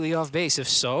was completely off base. If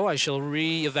so, I shall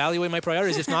reevaluate my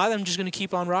priorities. If not, I'm just going to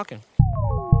keep on rocking.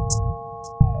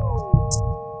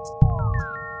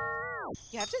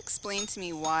 You have to explain to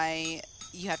me why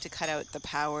you have to cut out the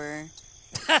power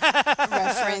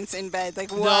reference in bed.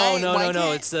 Like why? No. why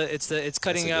It's That's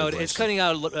cutting a good out. It's question. cutting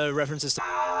out references to.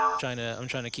 I'm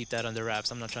trying to keep that under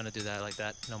wraps. I'm not trying to do that like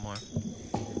that no more.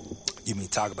 You mean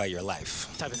talk about your life?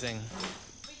 Type of thing. That's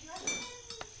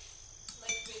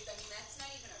not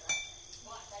even a reference.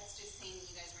 What? That's just saying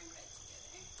you guys were in bed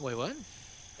together. Wait, what?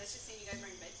 That's just saying you guys were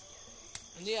in bed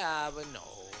together. Yeah, but no.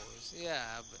 Yeah,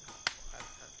 but I'm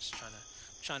just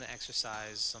trying to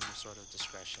exercise some sort of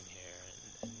discretion here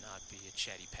and not be a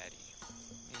chatty patty.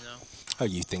 You know? Oh,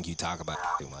 you think you talk about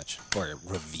too much or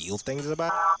reveal things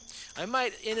about? I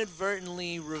might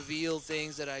inadvertently reveal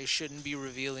things that I shouldn't be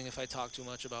revealing if I talk too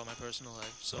much about my personal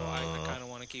life. So I kind of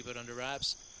want to keep it under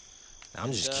wraps.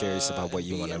 I'm just curious about what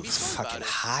you want to be smart about fucking it.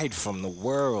 hide from the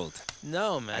world.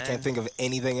 No, man. I can't think of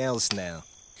anything else now.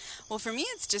 Well, for me,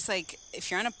 it's just like if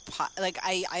you're on a like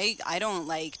I don't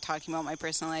like talking about my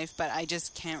personal life, but I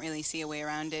just can't really see a way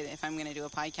around it. If I'm gonna do a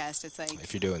podcast, it's like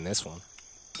If you're doing this one.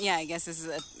 yeah, I guess this is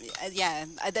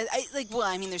well,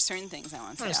 I mean, there's certain things I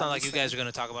want to say. It's not like you obviously. guys are going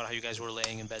to talk about how you guys were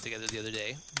laying in bed together the other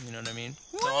day. You know what I mean?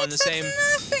 What? So on the That's same.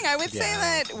 nothing. I would say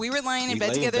Yeah. that we were lying in We bed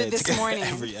lay together this together morning.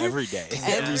 every day.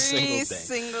 Every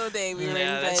single day. Day we were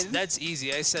Yeah, in bed. that's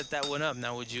easy. I set that one up.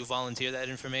 Now, would you volunteer that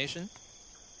information?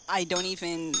 I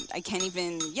can't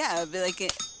even. Yeah, but like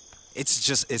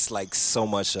It's like so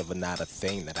much of a not a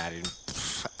thing that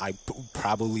I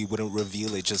probably wouldn't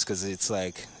reveal it just because it's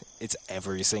like it's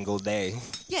every single day.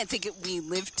 yeah, it's like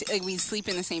we sleep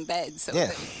in the same bed. So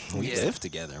Yeah, we Yeah. live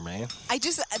together, man.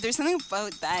 there's something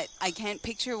about that I can't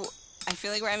picture. I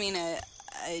feel like we're having a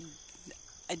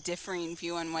differing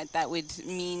view on what that would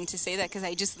mean to say that, because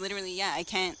I just literally I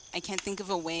can't think of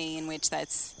a way in which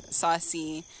that's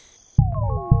saucy.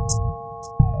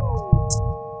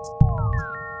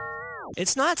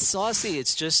 It's not saucy.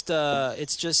 It's just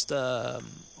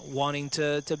wanting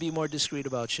to be more discreet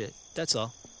about shit. That's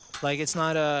all. Like it's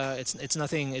not it's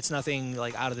nothing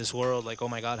like out of this world. Like, oh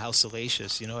my God, how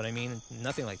salacious. You know what I mean?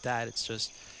 Nothing like that. It's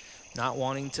just not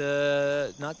wanting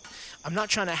to I'm not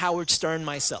trying to Howard Stern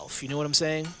myself. You know what I'm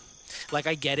saying? Like,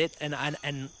 I get it, and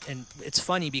it's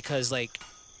funny because like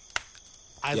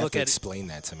I You have look to at explain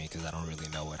that to me because I don't really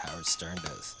know what Howard Stern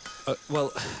does.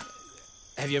 well,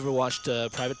 have you ever watched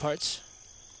Private Parts?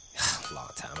 A long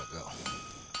time ago.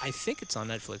 I think it's on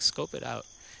Netflix. Scope it out.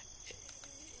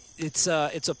 It's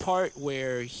a part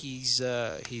where he's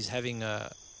having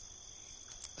an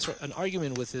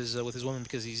argument with his woman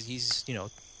because he's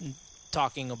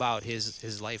talking about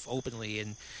his life openly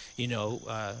and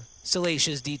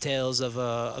salacious details of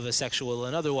a sexual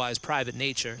and otherwise private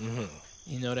nature. Mm-hmm.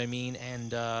 You know what I mean?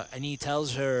 And he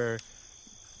tells her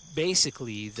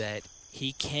basically that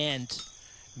he can't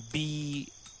be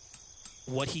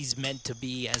what he's meant to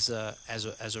be as a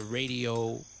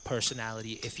radio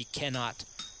personality if he cannot,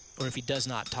 or if he does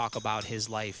not talk about his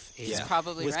life. He's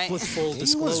probably with, right. with full He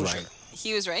disclosure. was right.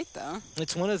 He was right though.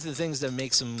 It's one of the things that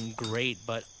makes him great,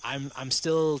 but I'm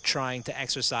still trying to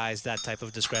exercise that type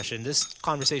of discretion. This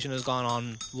conversation has gone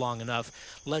on long enough.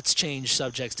 Let's change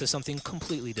subjects to something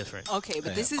completely different. Okay, but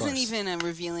Yeah, this of isn't course. even a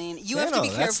revealing. You Yeah, have to be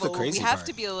no, that's the careful. We crazy have part.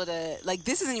 to be able to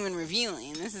this isn't even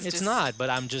revealing. This is It's just not, but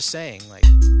I'm just saying, like,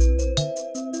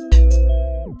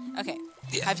 Okay.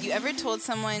 Have you ever told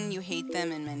someone you hate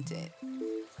them and meant it?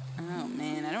 Oh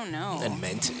man, I don't know. And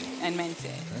meant it. And meant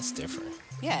it. That's different.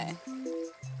 Yeah.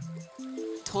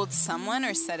 Told someone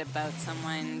or said about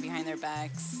someone behind their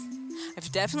backs?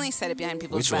 I've definitely said it behind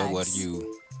people's Which backs. one? What do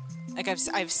you? Like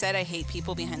I've said I hate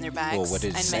people behind their backs. Well, what did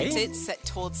it and say? meant it.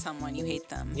 Told someone you hate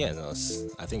them. Yeah, no.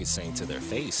 I think it's saying to their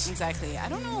face. Exactly. I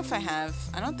don't know if I have.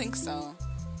 I don't think so.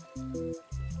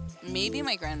 Maybe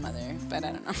my grandmother, but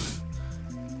I don't know.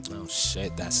 Oh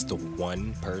shit, that's the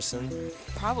one person.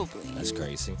 Probably. That's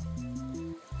crazy.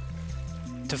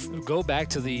 to go back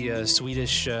to the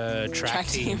Swedish track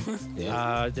team.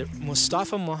 Yeah.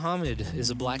 Mustafa Mohammed is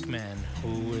a black man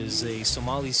who is a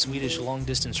Somali-Swedish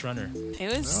long-distance runner.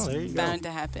 It was Oh, there you go. bound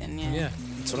to happen, yeah.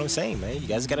 That's what I'm saying, man. You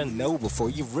guys gotta know before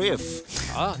you riff.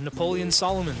 Napoleon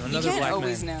Solomon, another You can't black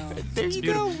always man. know. There It's you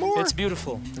beautiful. go, more. It's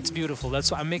beautiful. It's beautiful.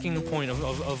 That's why I'm making a point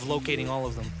of locating all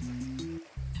of them.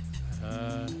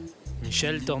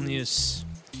 Michel Tornius.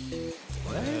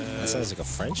 What? That sounds like a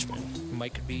Frenchman.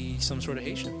 Might could be some sort of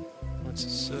Haitian. What's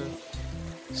this?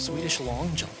 Swedish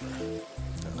long jumper.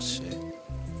 Oh shit.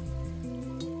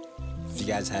 If you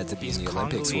guys had to be He's in the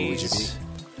Olympics, what would you be?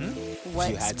 Congolese. What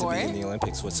If you had sport? to be in the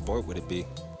Olympics, what sport would it be?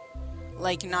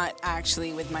 Like, not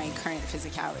actually with my current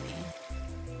physicality.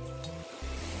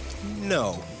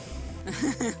 No.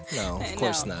 No, of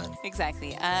course No, not.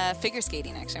 Exactly. Figure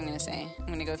skating, actually, I'm going to say. I'm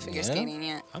going to go figure Yeah? skating,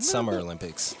 yeah. Summer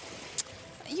Olympics.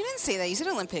 You didn't say that. You said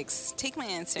Olympics. Take my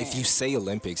answer. If you say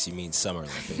Olympics, you mean Summer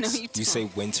Olympics. No, you You say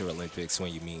don't. Winter Olympics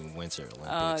when you mean Winter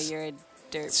Oh, Olympics. you're a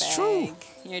dirtbag. It's true.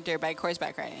 You're a dirtbag.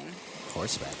 Horseback riding.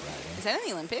 Horseback riding. Is that in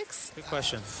the Olympics? Good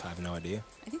question. I have no idea.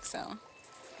 I think so.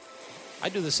 I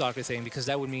do the soccer thing because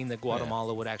that would mean that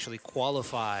Guatemala would actually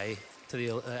qualify to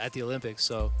the at the Olympics.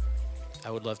 So I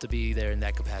would love to be there in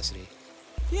that capacity.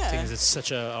 Yeah. Because it's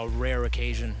such a rare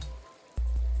occasion.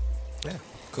 Yeah,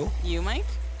 cool. You, Mike?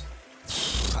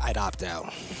 I'd opt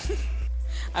out.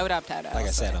 I would opt out. Like I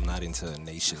also. said, I'm not into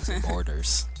nations and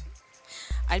borders.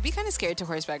 I'd be kind of scared to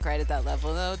horseback ride at that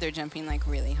level, though. They're jumping like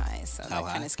really high, so How that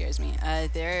kind high? of scares me.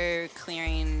 They're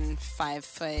clearing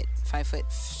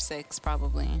 5'6",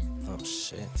 probably. Oh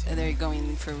shit. They're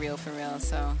going for real,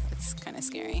 so it's kind of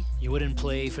scary. You wouldn't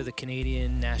play for the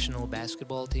Canadian national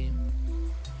basketball team?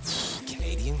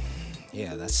 Canadian?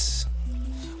 Yeah, that's.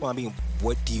 Well, I mean,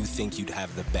 what do you think you'd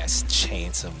have the best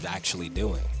chance of actually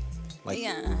doing? Like,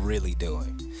 Yeah. really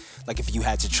doing? Like, if you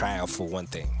had to try out for one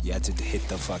thing, you had to hit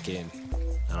the fucking.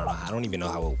 I don't know. I don't even know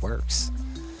how it works.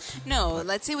 No,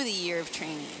 let's say with a year of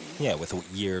training. Yeah, with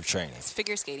a year of training. It's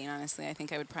figure skating, honestly. I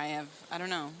think I would probably have, I don't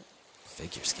know.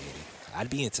 Figure skating. I'd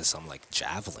be into some, like,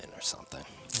 javelin or something.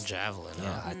 Javelin.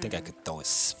 Yeah, I think I could throw a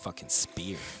fucking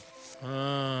spear.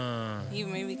 You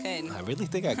maybe could. I really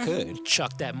think I could.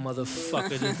 Chuck that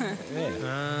motherfucker.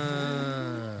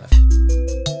 Yeah.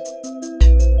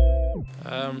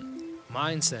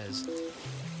 Mine says,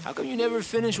 how come you never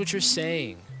finish what you're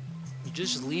saying? You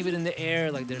just leave it in the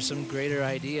air like there's some greater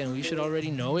idea and we should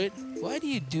already know it? Why do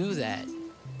you do that? I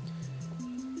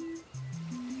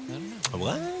don't know.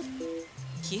 What?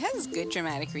 He has good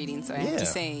dramatic reading, so I have Yeah. to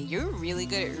say, you're really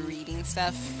good at reading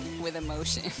stuff with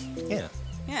emotion. Yeah.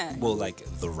 Yeah. Well, like,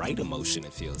 the right emotion,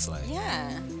 it feels like.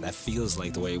 Yeah. That feels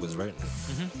like the way it was written.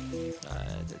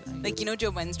 Like, you know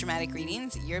Joe Budden's dramatic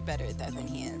readings? You're better at that than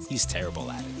he is. He's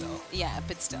terrible at it, though. Yeah,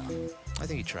 but still. I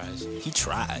think he tries. He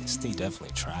tries. He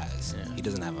definitely tries. Yeah. He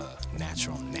doesn't have a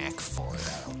natural knack for it,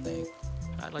 I don't think.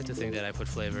 I'd like to think that I put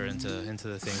flavor into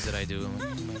the things that I do.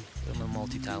 I'm a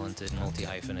multi-talented,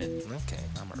 multi-hyphenate. Okay.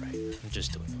 I'm alright. I'm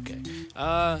just doing okay.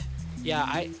 Yeah,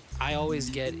 I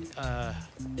always get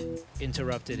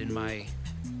interrupted in my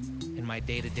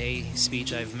day-to-day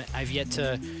speech. I've yet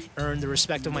to earn the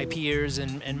respect of my peers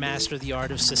and master the art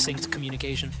of succinct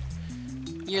communication.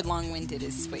 You're long-winded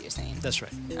is what you're saying. That's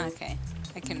right. Okay.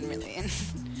 I can relate.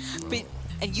 But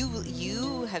and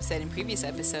you have said in previous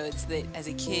episodes that as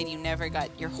a kid you never got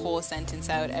your whole sentence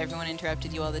out. Everyone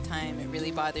interrupted you all the time. It really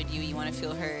bothered you. You want to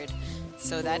feel heard.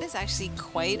 So that is actually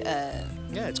quite a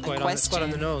Yeah, it's a quite question.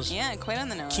 on the nose. Yeah, quite on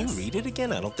the nose. Can you read it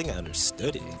again? I don't think I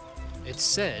understood it. It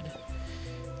said,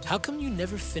 how come you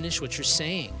never finish what you're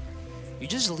saying? You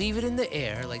just leave it in the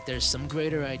air like there's some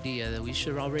greater idea that we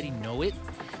should already know it?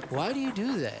 Why do you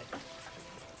do that?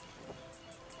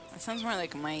 That sounds more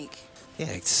like Mike. Yeah,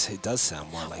 it does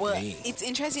sound more like Well, me. it's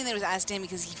interesting that it was asked to him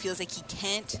because he feels like he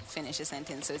can't finish a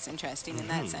sentence, so it's interesting in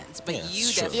that sense. But Yeah, you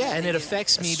it's true. definitely Yeah, and it do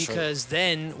affects me That's true. because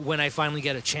then when I finally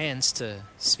get a chance to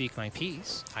speak my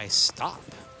piece, I stop.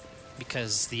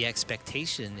 Because the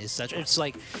expectation is such. It's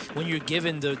like when you're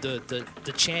given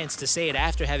the chance to say it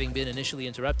after having been initially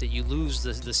interrupted, you lose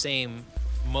the same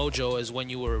mojo as when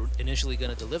you were initially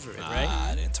going to deliver it,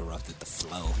 right? It interrupted the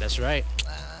flow. That's right.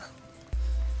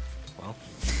 Well,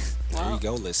 there you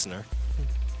go, listener.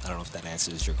 I don't know if that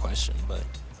answers your question, but that.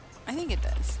 I think it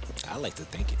does. I like to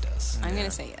think it does. I'm going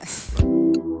to say yes.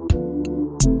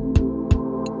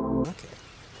 Okay.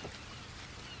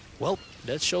 Well,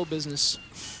 that's show business.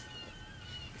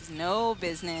 There's no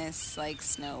business like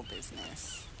snow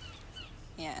business.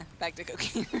 Yeah, back to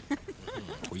cocaine.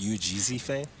 Were you a Jeezy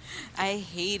fan? I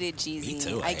hated Jeezy. Me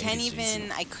too, I I can't hated even.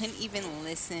 Jeezy. I couldn't even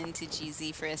listen to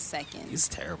Jeezy for a second. He's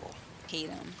terrible. Hate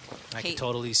him. I Hate- could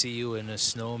totally see you in a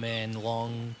snowman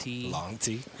long tee. Long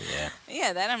tee? Yeah.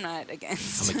 Yeah, that I'm not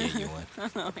against. I'm going to get you one. Oh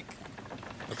my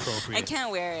God. Appropriate. I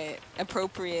can't wear it.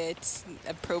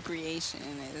 Appropriation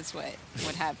is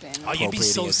what happened. Oh, you'd be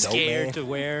so Appropriating a dope man. scared to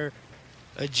wear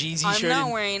a Jeezy I'm shirt. not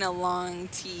and- wearing a long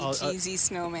tee, Oh, cheesy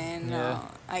snowman. No, yeah.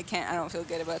 I can't. I don't feel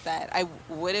good about that. I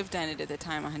would have done it at the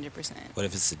time, 100%. What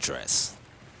if it's a dress?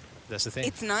 That's the thing.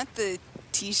 It's not the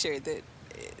T-shirt that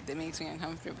makes me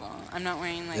uncomfortable. I'm not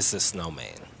wearing like It's a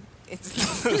snowman.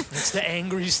 it's. It's the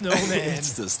angry snowman.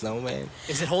 It's the snowman?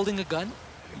 Is it holding a gun?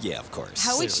 Yeah, of course.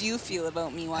 How would you feel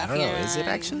about me walking I don't know. Is it around?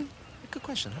 actually? Good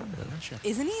question. I'm not sure.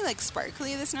 Isn't he like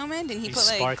sparkly, the snowman? Didn't he He's put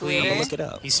like sparkly. glitter? I'ma look it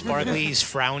up. He's sparkly. He's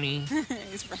frowny.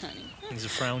 He's frowning. He's a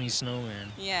frowny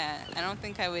snowman. Yeah, I don't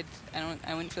think I would.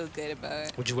 I wouldn't feel good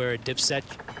about. Would you wear a Dipset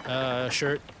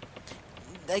shirt?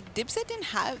 Like Dipset didn't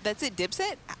have. That's it.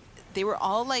 Dipset. They were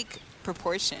all like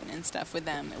proportion and stuff with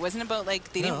them. It wasn't about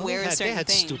like they didn't No, wear a certain They had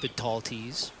thing. stupid tall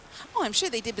tees. Oh, I'm sure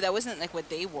they did, but that wasn't like what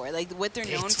they wore. Like what they're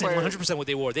known It's for. 100% what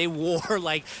they wore. They wore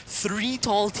like 3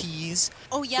 tall tees.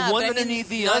 Oh yeah, one but I mean, underneath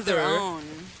the not their other own.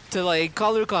 to like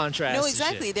color contrast. No, and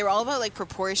exactly. shit. They were all about like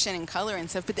proportion and color and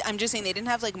stuff. But I'm just saying they didn't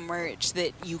have like merch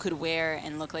that you could wear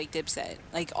and look like Dipset.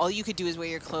 Like all you could do is wear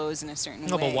your clothes in a certain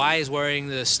No, way. but why is wearing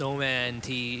the snowman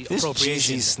tee This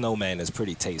appropriation? Jeezy snowman is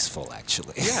pretty tasteful,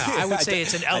 actually. Yeah, I would say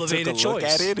it's an elevated I took a look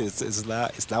choice. at it.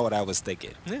 It's not what I was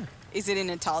thinking. Yeah. Is it in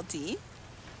a tall tee?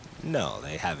 No,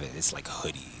 they have it. It's like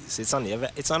hoodies. It's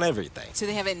on everything. So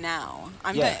they have it now.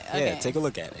 Yeah, take a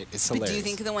look at it. It's But hilarious. do you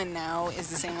think the one now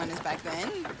is the same one as back then?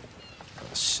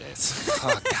 Oh shit!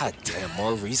 Oh god damn!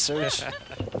 More research.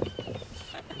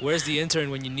 Where's the intern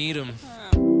when you need him?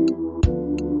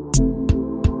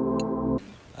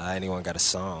 Anyone got a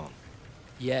song?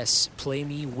 Yes, play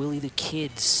me Willie the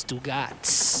Kid,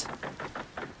 Stugats.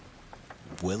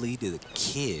 Willie the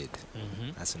Kid.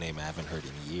 That's a name I haven't heard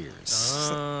in years.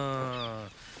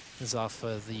 This is off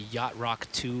of the Yacht Rock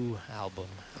 2 album,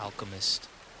 Alchemist.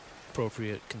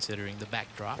 Appropriate considering the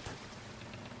backdrop.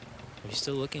 Are you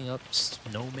still looking up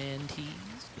Snowman tees?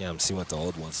 Yeah, I'm seeing what the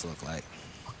old ones look like.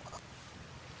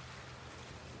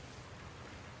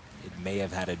 It may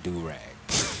have had a do-rag.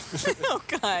 Oh,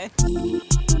 God.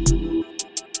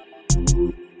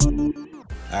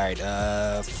 All right,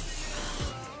 I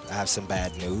have some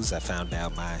bad news. I found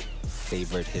out my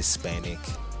favorite Hispanic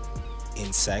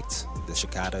insect, the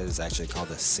cicada, is actually called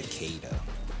a cicada.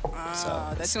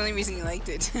 Oh, that's the only reason you liked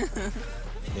it.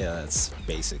 Yeah, that's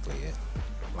basically it.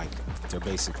 Like, they're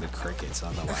basically crickets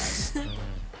otherwise.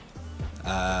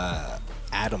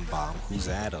 Atom Bomb. Who's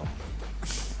Adam?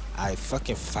 I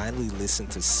fucking finally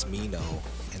listened to Smino,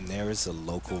 and there is a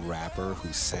local rapper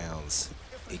who sounds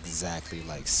exactly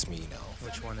like Smino.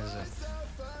 Which one is it?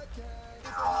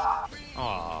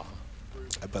 Aw,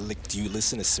 But, like, do you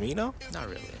listen to Smino? not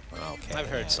really. Okay. I've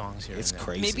heard songs here It's and there.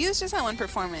 crazy. Maybe it was just that one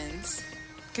performance.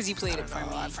 Because you played I it don't for know.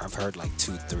 me. I've heard like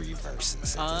 2-3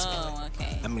 verses at this point. Oh,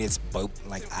 okay. I mean, it's both,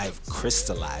 like, I've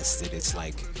crystallized it. It's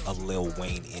like a Lil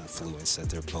Wayne influence that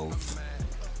they're both.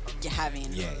 You're having.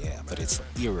 Yeah, but it's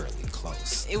eerily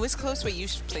close. It was close, but you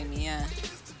should play me, yeah.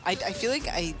 I feel like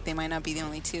they might not be the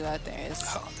only two out there. Is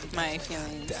my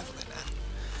feelings. Definitely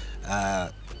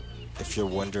not. If you're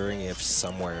wondering if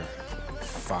somewhere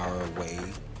far away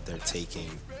they're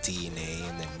taking DNA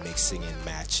and then mixing and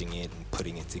matching it and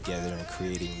putting it together and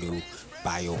creating new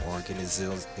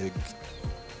bioorganisms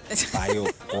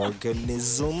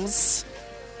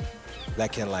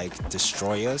that can, like,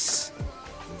 destroy us,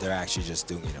 they're actually just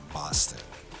doing it in Boston.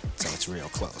 So it's real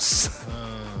close.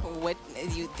 What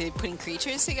they're putting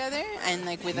creatures together and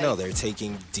like with like, No, they're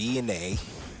taking DNA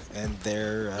and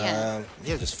they're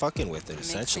just fucking with it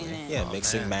essentially. it. Yeah, Oh,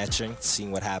 mixing, man. matching,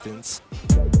 seeing what happens.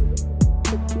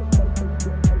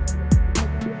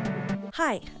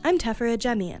 Hi, I'm Tefera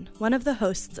Jemian, one of the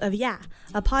hosts of Yeah,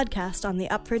 a podcast on the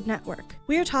Upford Network.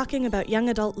 We're talking about young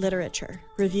adult literature,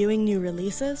 reviewing new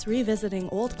releases, revisiting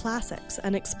old classics,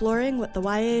 and exploring what the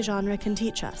YA genre can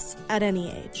teach us at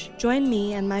any age. Join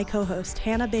me and my co-host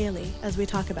Hannah Bailey as we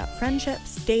talk about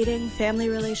friendships, dating, family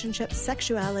relationships,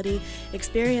 sexuality,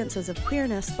 experiences of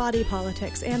queerness, body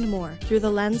politics, and more through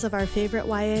the lens of our favorite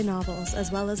YA novels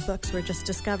as well as books we're just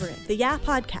discovering. The Yeah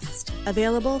Podcast,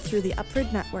 available through the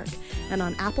Upford Network and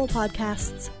on Apple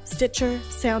Podcasts, Stitcher,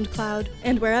 SoundCloud,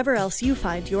 and wherever else you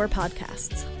find your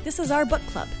podcasts. This is our book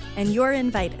club, and you're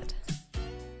invited.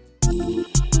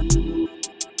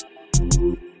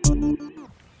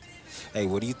 Hey,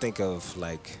 what do you think of,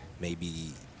 like,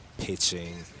 maybe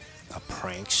pitching a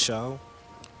prank show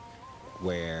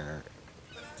where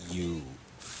you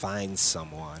find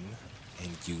someone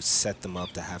and you set them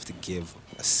up to have to give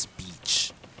a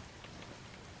speech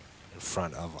in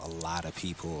front of a lot of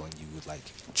people, and you would, like,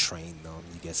 train them.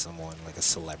 You get someone like a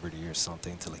celebrity or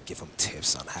something to, like, give them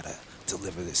tips on how to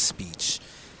deliver this speech,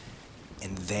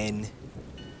 and then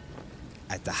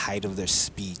at the height of their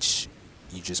speech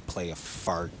you just play a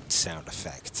fart sound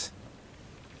effect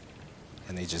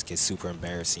and they just get super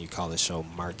embarrassed, and you call the show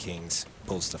Markings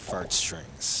Pulls the Fart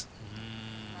Strings.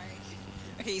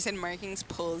 Okay, you said Markings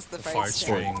pulls the fart fart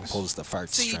string. string. Pulls the fart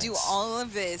So strings. you do all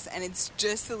of this, and it's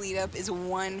just the lead up is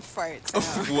one fart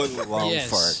sound. one long Yes.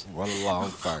 fart. One long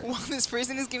fart. While this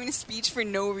person is giving a speech for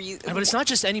no reason. But it's not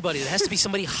just anybody. It has to be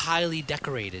somebody highly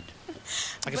decorated.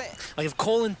 Like if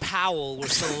Colin Powell were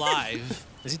still alive.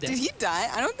 Is he dead? Did he die?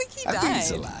 I don't think he I died. think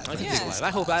he's alive. I think Yeah. he's alive. I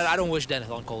hope. I don't wish death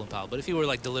on Colin Powell, but if he were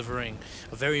like delivering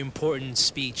a very important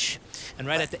speech, and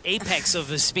right at the apex of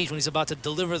his speech when he's about to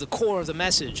deliver the core of the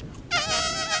message,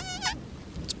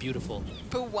 it's beautiful.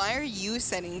 But why are you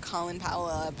setting Colin Powell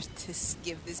up to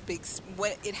give this big?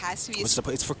 What it has to be?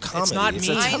 It's for comedy. not It's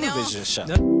me. a I know. television show.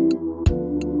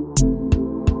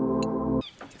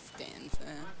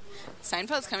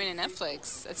 Seinfeld's coming to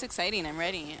Netflix. That's exciting. I'm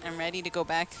ready. I'm ready to go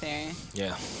back there.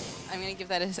 Yeah. I'm gonna give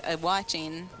that a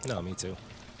watching. No, me too.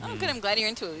 Oh, good. I'm glad you're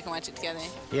into it. We can watch it together.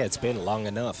 Yeah, it's been long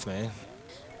enough, man.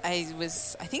 I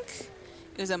think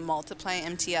it was a Multiply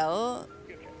MTL,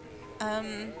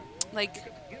 like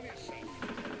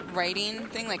writing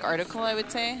thing, like article, I would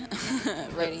say.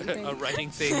 Writing thing. A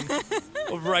writing thing,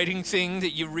 a writing thing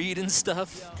that you read and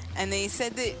stuff. And they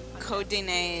said that Côte des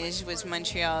Neiges was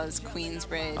Montreal's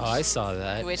Queensbridge, Oh, I saw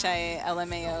that. which I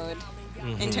LMAO'd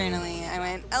internally. I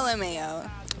went LMAO.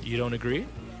 You don't agree?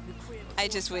 I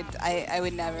just would. I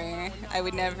would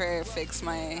never fix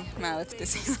my mouth to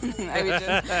say something. I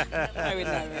would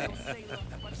never.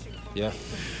 Yeah.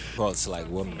 Well, it's like,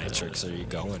 what metrics are you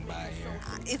going by here?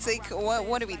 It's like,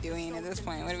 what are we doing at this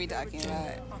point? What are we talking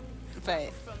about?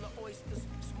 But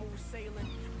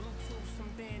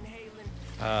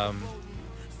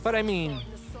But I mean,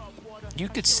 you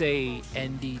could say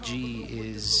NDG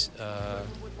is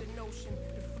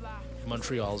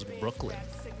Montreal's Brooklyn.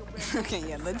 okay,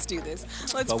 yeah, let's do this.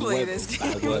 Let's But play what, this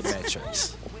by game. what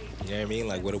metrics? You know what I mean?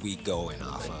 Like, what are we going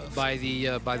off of? By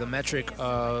the metric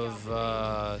of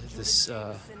this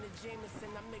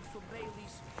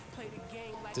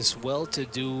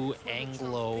well-to-do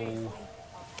Anglo.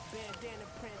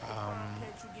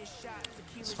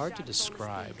 It's hard to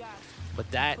describe, but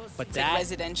that It's like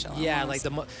residential. yeah, almost.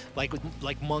 like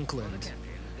Monkland,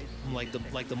 like the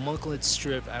Monkland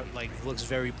Strip, like looks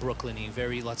very Brooklyny,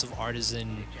 very lots of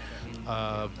artisan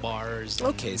bars. and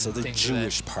Okay, so the things of that.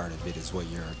 Jewish part of it is what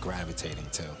you're gravitating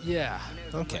to. Yeah,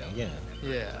 Okay, yeah.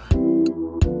 yeah.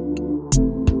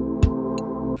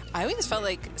 I always felt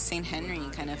like St. Henry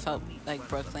kind of felt like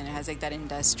Brooklyn. It has like that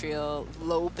industrial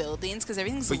low buildings because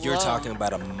everything's But you're low. talking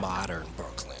about a modern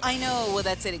Brooklyn. I know. Well,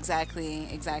 that's it. Exactly.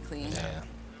 Yeah.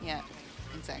 Yeah.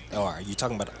 Exactly. Oh, are you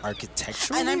talking about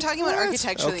architecture? And I'm talking about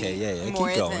architecturally Okay, yeah, keep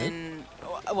more going. than.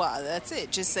 Well, that's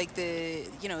it. Just like the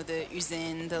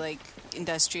usine, the like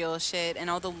industrial shit, and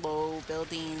all the low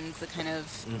buildings, the kind of.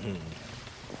 Mm-hmm.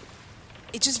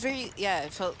 It just very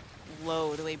it felt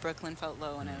low the way Brooklyn felt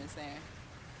low when I was there.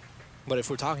 But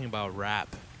if we're talking about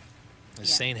rap, is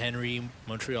Yeah. St. Henry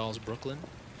Montreal's Brooklyn?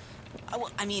 Well,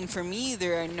 I mean, for me,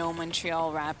 there are no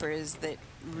Montreal rappers that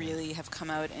really have come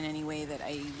out in any way that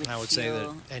I would I would feel say that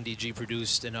NDG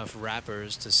produced enough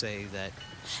rappers to say that.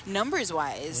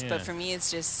 numbers-wise. Yeah. But for me,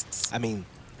 it's just I mean,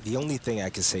 the only thing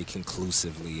I can say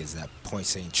conclusively is that Point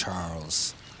St.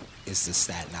 Charles is the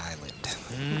Staten Island.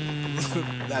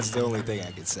 That's the only thing I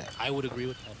can say. I would agree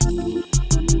with that.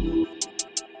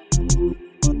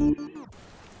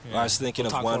 Well, I was thinking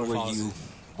We'll of talk one more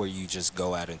where you just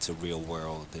go out into real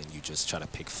world and you just try to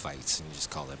pick fights and you just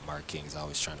call it markings,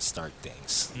 always trying to start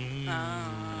things.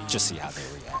 Just see how they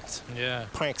react. Yeah.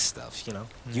 Prank stuff, you know?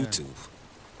 Yeah. YouTube.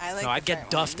 I like. No, I'd get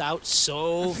duffed out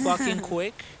so fucking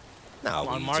quick No,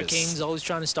 on we markings, always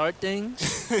trying to start things.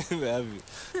 Just, I don't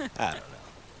know.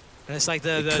 And it's like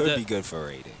It could be good for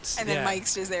ratings. And then Yeah.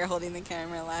 Mike's just there holding the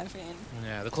camera, laughing.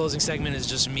 Yeah, the closing segment is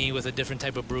just me with a different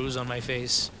type of bruise on my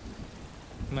face.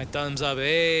 My thumbs up.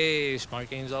 Hey, Smart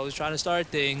Game's always trying to start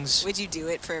things. Would you do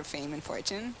it for fame and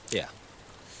fortune? Yeah.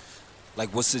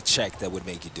 Like, what's the check that would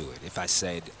make you do it? If I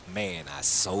said, man, I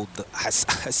sold the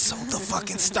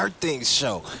fucking Start Things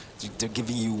show. They're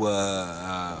giving you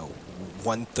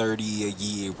 $130,000 a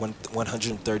year,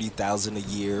 $130,000 a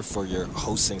year for your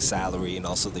hosting salary, and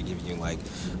also they're giving you like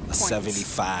a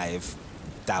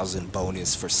 $75,000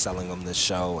 bonus for selling them the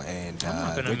show, and I'm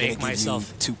not gonna they're make gonna give myself-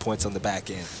 you 2 points on the back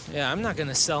end. Yeah, I'm not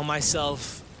gonna sell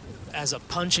myself as a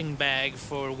punching bag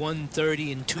for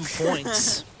 130 and 2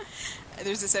 points.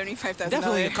 There's a $75,000.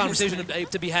 Definitely a conversation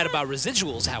to be had about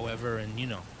residuals, however, and you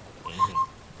know.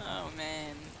 Oh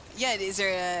man. Yeah. Is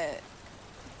there a?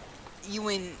 You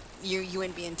wouldn't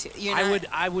be into. You're not,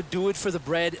 I would do it for the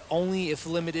bread only if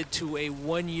limited to a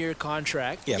 1-year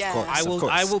contract. Yeah, Yeah. of course. I will of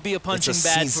course. I will be a punching It's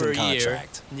bag season for a year.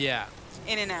 contract. Yeah.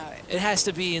 in and out. It has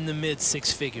to be in the mid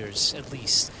 6 figures at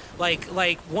least. Like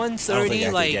I don't 130 think I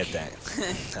like could get that.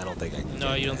 I don't think I can No,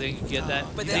 get you don't that. think you can get that?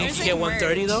 But You then think you there's, can get like,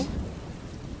 130 merch. though?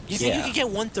 You think you Yeah. can get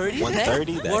 130?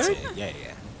 130? That's Word? it. Yeah.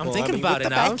 I'm Well, thinking I mean, about with it the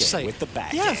now. back I'm just end, like, with the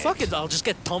back yeah, end. fuck it. I'll just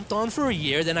get pumped on for a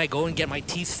year, then I go and get my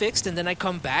teeth fixed, and then I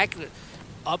come back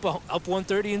up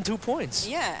 130 and 2 points.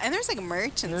 Yeah, and there's like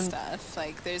merch and Mm. stuff.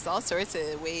 Like there's all sorts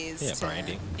of ways. Yeah, to,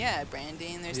 branding. Yeah,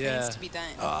 branding. There's Yeah. things to be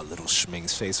done. Little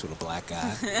Schming's face with a black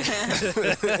eye.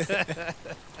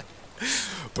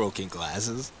 Broken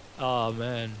glasses. Oh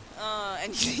man.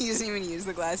 And you doesn't even use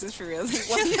the glasses for real. Like,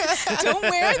 what? Don't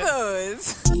wear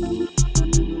those.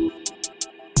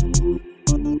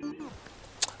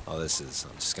 Oh, I'm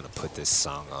just going to put this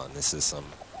song on. This is some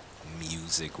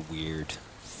music weird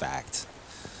fact.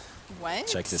 What?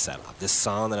 Check this out. This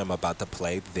song that I'm about to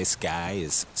play, this guy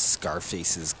is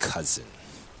Scarface's cousin.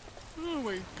 Oh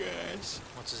my gosh.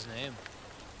 What's his name?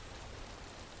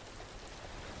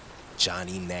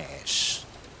 Johnny Nash.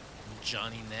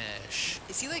 Johnny Nash.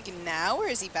 Is he like now, or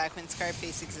is he back when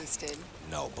Scarface existed?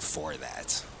 No, before that.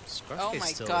 Scarface Oh my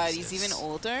still god, exists. he's even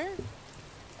older?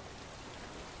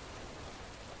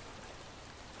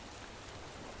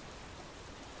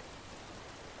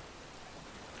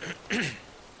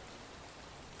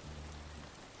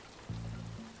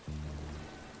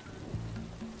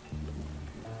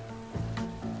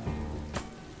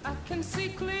 I can see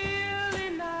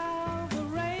clearly now the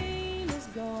rain is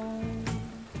gone.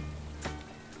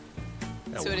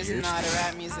 of So weird. it is not a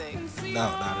rap music. No,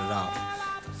 not at all.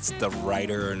 It's the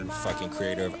writer and fucking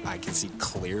creator of I Can See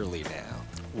Clearly Now.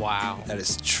 Wow. That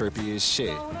is trippy as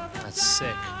shit. That's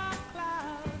sick.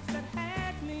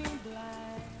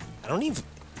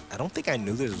 I don't think I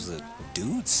knew there was a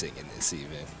dude singing this even.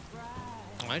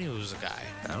 I knew it was a guy.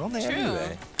 I don't think I True. knew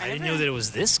that. I didn't know that it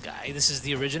was this guy. This is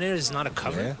the originator. It's not a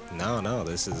cover. Yeah? No,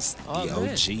 this is Oh, the man.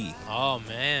 OG. Oh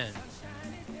man,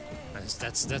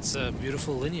 that's a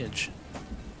beautiful lineage.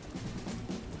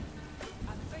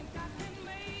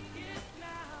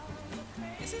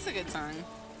 This is a good song.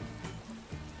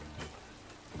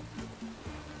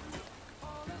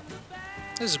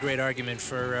 This is a great argument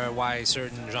for why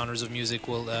certain genres of music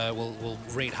will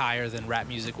rate higher than rap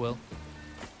music will.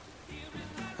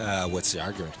 What's the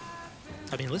argument?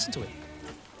 I mean, listen to it.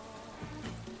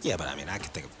 Yeah, but I mean, I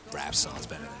could think of rap songs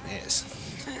better than this.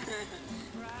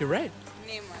 You're right.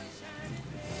 Name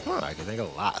one. I could think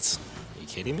of lots. Are you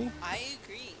kidding me? I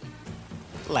agree.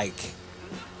 Like,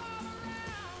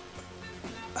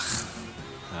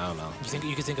 I don't know. You think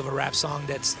you could think of a rap song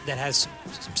that has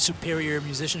superior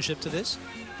musicianship to this?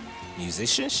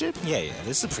 Musicianship? Yeah.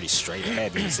 This is a pretty straight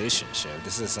ahead musicianship.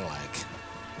 This isn't like,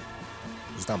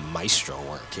 it's not maestro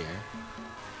work here.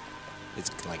 It's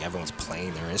like everyone's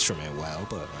playing their instrument well,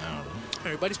 but I don't know.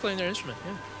 Everybody's playing their instrument.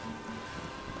 Yeah.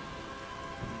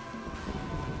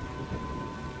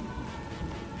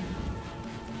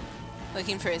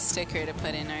 Looking for a sticker to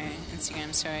put in our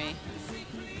Instagram story.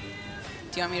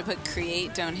 Do you want me to put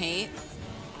create, don't hate?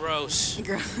 Gross.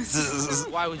 Gross.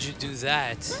 Why would you do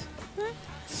that?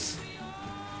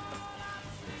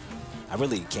 I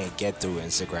really can't get through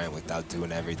Instagram without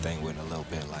doing everything with a little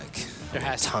bit like There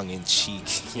has to- tongue in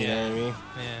cheek. You know what I mean?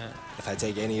 Yeah. If I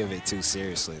take any of it too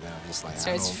seriously, then I'm just like,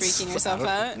 Starts I don't, freaking yourself I don't-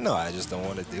 out? No, I just don't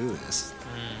want to do this.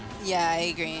 Yeah, I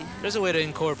agree. There's a way to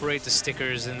incorporate the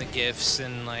stickers and the GIFs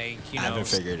and I know, haven't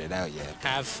figured it out yet.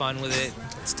 have fun with it.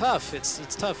 It's tough. It's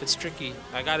tough. It's tricky.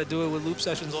 I got to do it with loop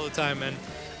sessions all the time, and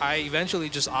I eventually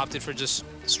just opted for just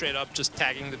straight up just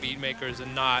tagging the beat makers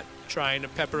and not trying to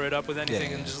pepper it up with anything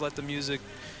Yeah. and just let the music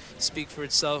speak for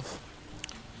itself.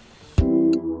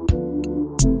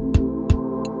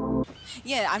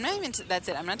 Yeah, I'm not even. That's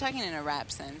it. I'm not talking in a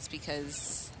rap sense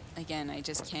because, again, I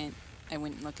just can't. I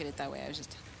wouldn't look at it that way. I was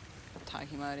just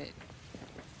talking about it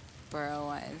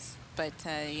borough-wise. But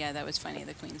yeah, that was funny.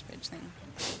 The Queensbridge thing.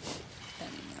 That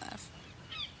made me laugh.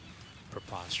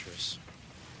 Preposterous.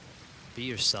 Be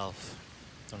yourself.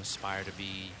 Don't aspire to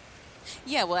be.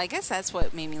 Yeah, well, I guess that's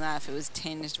what made me laugh. It was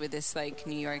tinged with this like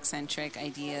New York-centric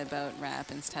idea about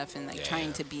rap and stuff, and like Yeah.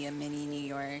 trying to be a mini New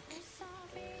York.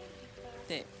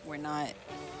 That we're not.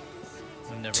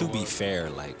 Never To be will. fair,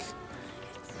 like,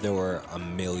 there were a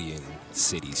million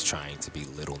cities trying to be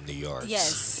little New Yorks.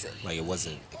 Yes. Like, it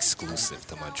wasn't exclusive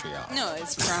to Montreal. No,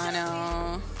 it's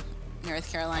Toronto, North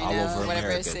Carolina, All over whatever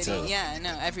America, city. too. Yeah,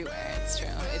 no, everywhere. It's true.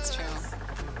 It's true.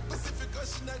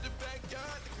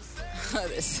 Oh,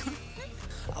 this.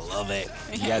 I love it.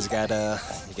 You guys got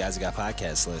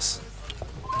podcast lists.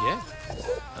 Yeah.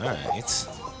 All right.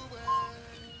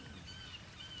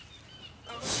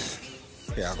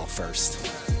 Here, I'll go first.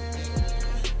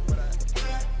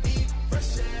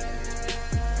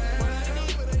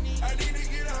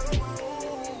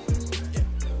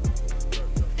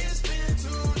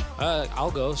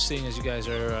 I'll go, seeing as you guys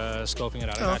are scoping it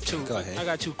out. Okay, go ahead. I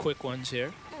got two quick ones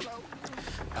here.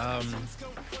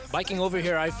 Biking over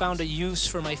here, I found a use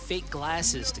for my fake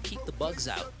glasses to keep the bugs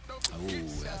out. Ooh,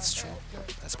 that's true.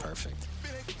 That's perfect.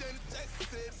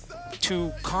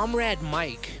 To Comrade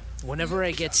Mike, whenever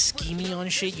I get schemy on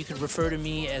shit, you can refer to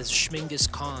me as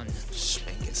Schmingus Khan.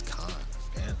 Schmingus Khan.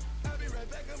 Yeah.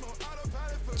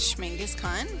 Schmingus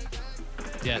Khan?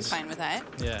 I'm Yes. fine with that.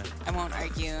 Yeah. I won't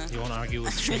argue. You want to argue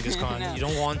with Schmingus Khan? No. You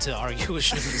don't want to argue with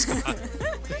Schmingus Khan.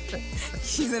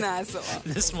 He's an asshole.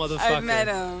 This motherfucker. I've met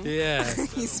him. Yeah.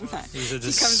 He's fine. He's a He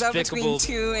comes up between despicable-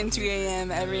 2 and 3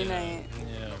 a.m. every night.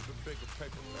 Yeah.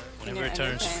 Whenever your it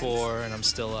turns underpants. 4 and I'm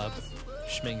still up,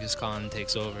 Schmingus Khan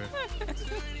takes over.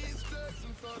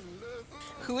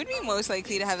 Who would be most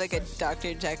likely to have like a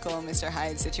Dr. Jekyll, Mr.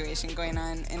 Hyde situation going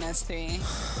on in us three?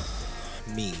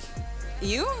 Me.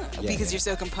 You? Yeah, Because yeah. you're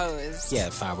so composed. Yeah,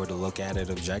 if I were to look at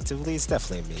it objectively, it's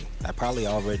definitely me. I probably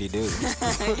already do. You know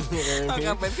what I Oh mean?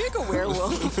 god, but if you're like a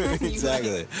werewolf. you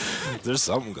Exactly. There's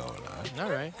something going on.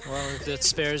 All right. Well, if that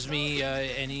spares me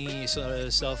any sort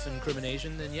of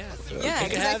self-incrimination, then yeah. Yeah, You can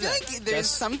because I have feel that. like there's That's-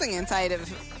 something inside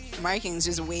of Markings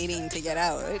just waiting to get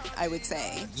out, I would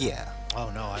say. Yeah. Oh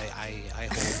no, I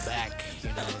hold back. You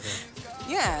know.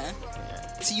 Yeah.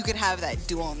 So you could have that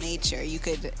dual nature. You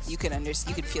could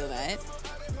feel that.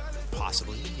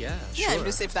 Possibly, yeah. Yeah, sure.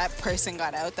 just if that person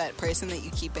got out, that person that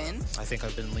you keep in. I think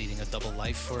I've been leading a double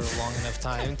life for a long enough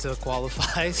time to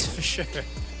qualify, for sure.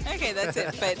 Okay, that's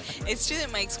it. But it's true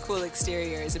that Mike's cool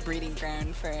exterior is a breeding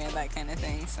ground for that kind of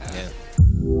thing. So Yeah.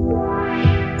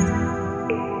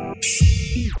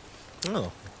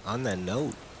 Oh, on that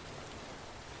note,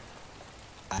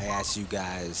 I asked you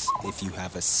guys if you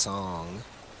have a song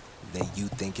that you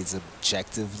think is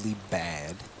objectively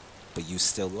bad, but you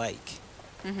still like.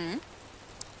 Mm-hmm.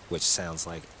 Which sounds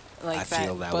like Like I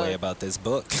feel that way book. about this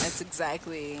book. That's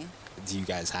exactly. Do you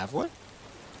guys have one?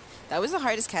 That was the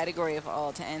hardest category of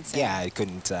all to answer. Yeah, I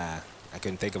couldn't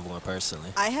think of one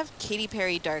personally. I have Katy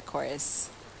Perry, Dark Horse.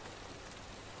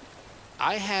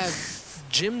 I have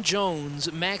Jim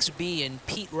Jones, Max B, and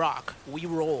Pete Rock. We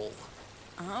Roll.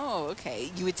 Oh,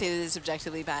 okay. You would say that it's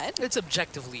objectively bad? It's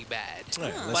objectively bad, All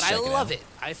right, let's but I check it love out. it.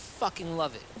 I fucking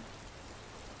love it.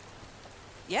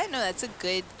 Yeah, no, that's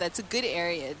a good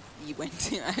area you went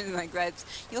to. I was like,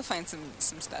 you'll find some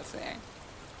stuff there.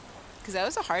 Because that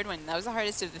was a hard one. That was the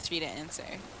hardest of the three to answer.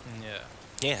 Yeah.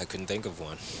 Yeah, I couldn't think of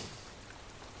one.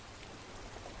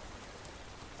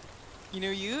 You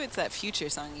know it's that Future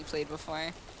song you played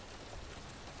before.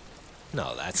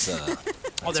 No, that's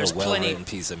Oh, there's a well-written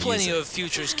piece of music. plenty of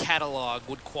Future's catalog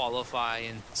would qualify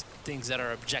in things that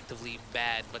are objectively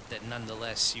bad, but that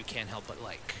nonetheless you can't help but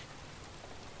like.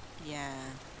 Yeah,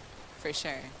 for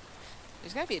sure.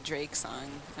 There's got to be a Drake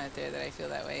song out there that I feel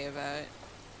that way about.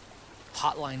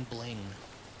 Hotline Bling.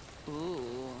 Ooh.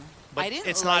 But I didn't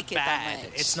it's like not it bad. that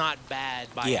much. It's not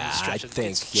bad by Yeah, any I stretch of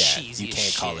think it's yeah, cheesy you as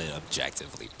can't call shit. it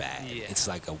objectively bad. Yeah. It's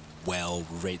like a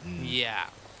well-written, Yeah.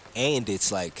 and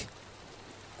it's like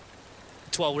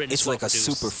It's well written. it's well like a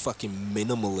produced. super fucking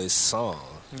minimalist song.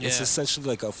 It's Yeah. essentially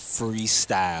like a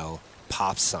freestyle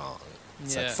pop song.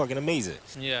 It's like Yeah. fucking amazing.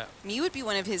 Yeah. Me would be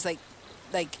one of his like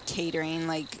catering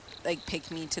like pick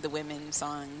me to the women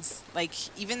songs. Like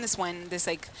even this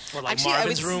like Or like actually, I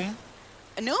Marvin's would Room.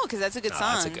 No, because that's a good No,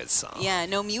 song. that's a good song. Yeah,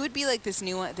 no, me would be like this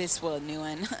new one. New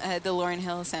one, the Lauryn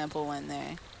Hill sample one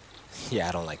there. Yeah,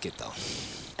 I don't like it though.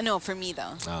 No, for me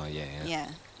though. Oh yeah, yeah. Yeah,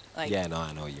 like Yeah, no,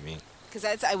 I know what you mean.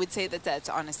 because I would say that's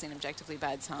honestly an objectively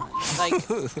bad song. Like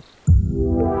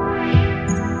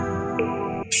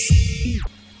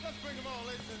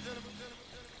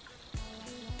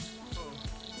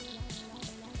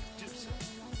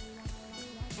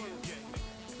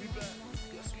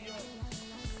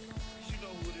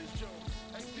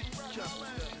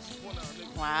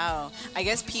wow, I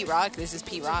guess Pete Rock. This is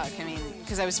Pete Rock. I mean,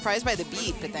 because I was surprised by the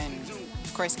beat, but then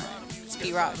of course not. It's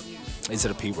Pete Rock. Is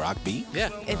it a Pt Rock beat? Yeah.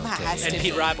 It has And to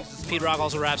Pete be. Rock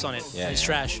also raps on it. Yeah, It's yeah.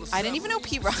 trash. I didn't even know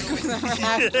Pete Rock was a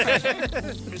rapper.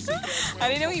 I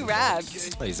didn't know he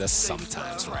rapped. Oh, he's a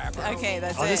sometimes rapper. Okay,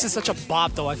 that's Oh, it. this is such a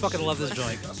bop, though. I fucking love this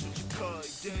joint.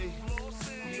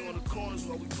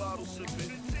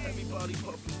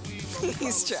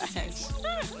 He's trash.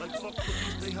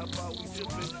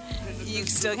 You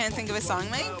still can't think of a song,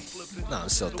 Mike? No, I'm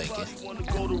still thinking.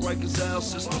 Go to Rikers Isle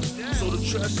system. So the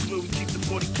trash is where we keep the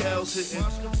 40 cows hitting.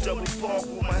 Double park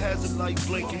with my hazard light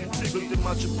blinking. Looked at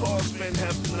my Chapar, spent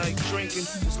half the night drinking.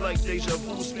 It's like deja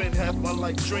vu, spent half my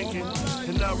life drinking.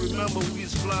 And I remember we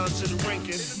was flying to the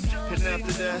rinking. And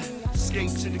after that, skate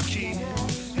to the key.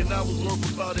 And I was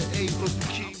worth about an 8 plus the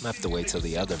key. I'm gonna have to wait till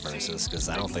the other verses because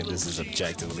I don't think this is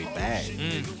objectively bad.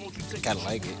 Kinda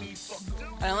like it.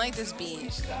 I don't like this beat.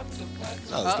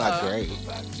 No, it's not great.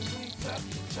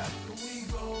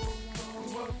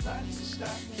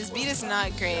 This beat is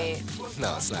not great.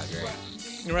 No, it's not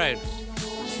great. Right.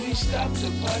 We stop the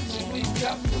bus and we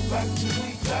got the box and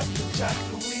we got the top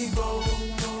and we go.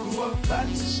 We were about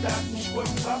to stop, what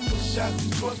Papa shot,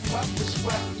 what Papa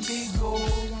spot, we go.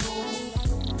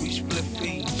 We split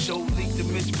fiends, show leak the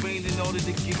Mitch Green in order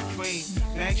to get cream.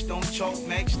 Max don't chalk,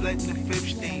 Max letting the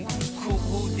 15. Cool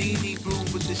Houdini blue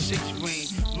with the 6 ring.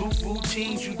 Blue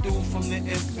routines you do from the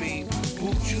FB.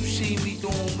 Oops, you see me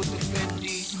doing with the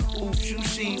Fendi. Oops, you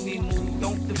see me move,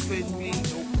 don't defend me.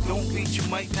 Don't beat, you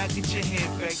might not get your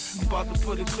hand back. I'm about to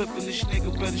put a clip in this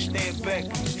nigga, better stand back.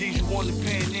 These you on the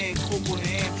Pan Am, Coke on the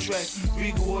Amtrak.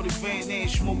 Regal or the Van Am,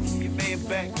 smoke from your man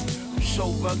back. I'm so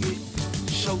rugged,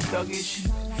 so thuggish.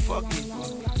 Fuck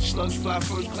it. Slugs fly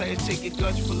first class, take your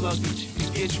guts for luggage.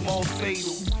 It gets more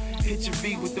fatal. Hit your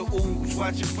V with the ooze.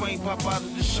 Watch your frame pop out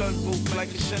of the sunroof like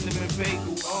a cinnamon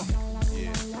bagel.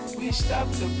 Yeah. We stop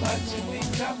the box and we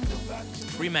cop the box.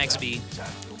 Free Max B.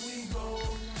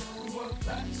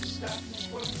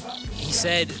 He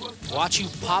said, watch you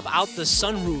pop out the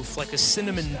sunroof like a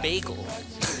cinnamon bagel.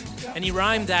 And he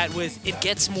rhymed that with, it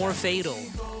gets more fatal.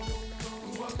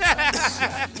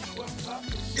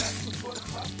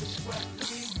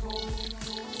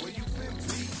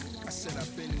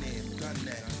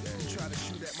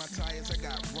 I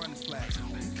got run flats.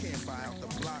 You can't buy out the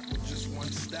block with just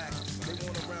one stack. They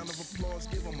want a round of applause,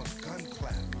 give them a gun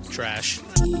clap. Trash.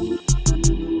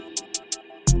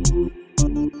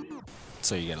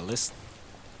 So you got a list?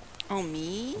 Oh,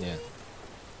 me? Yeah.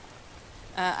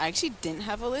 I actually didn't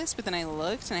have a list, but then I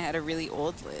looked and I had a really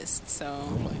old list, so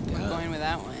my I'm God. going with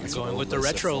that one. Going with the List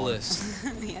of retro fun. list.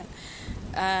 Yeah.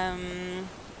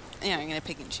 Yeah, I'm gonna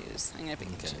pick and choose. Okay.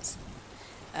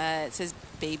 It says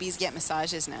babies get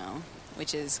massages now,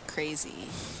 which is crazy.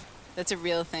 That's a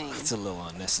real thing. It's a little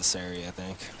unnecessary, I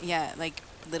think. Yeah, like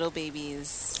little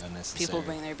babies. Unnecessary. People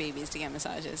bring their babies to get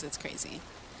massages. It's crazy.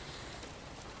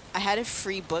 I had a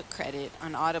free book credit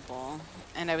on Audible,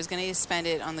 and I was going to spend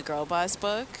it on the Girl Boss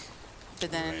book,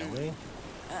 but then Really?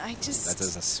 I just... That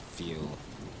doesn't feel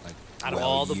like Out of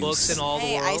all the books in all the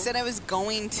Hey, world. I said I was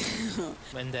going to,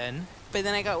 And then but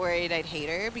then I got worried I'd hate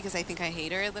her because I think I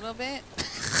hate her a little bit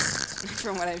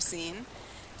from what I've seen.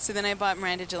 So then I bought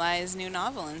Miranda July's new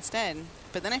novel instead,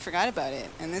 but then I forgot about it,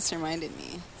 and this reminded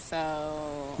me.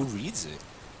 So Who reads it?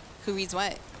 who reads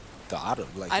what? The audio,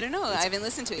 like I don't know. I it's- haven't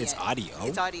listened to it It's yet. audio.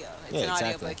 It's audio. It's Yeah, an exactly.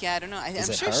 audiobook. Yeah, I don't know. I'm Is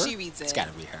it sure her? she reads it. It's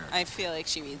gotta be her. I feel like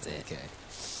she reads it. Okay.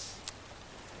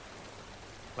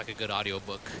 like a good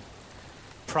audiobook.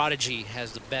 Prodigy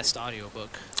has the best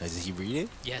audiobook. Does he read it?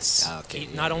 Yes. Okay,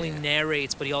 He not yeah, only yeah.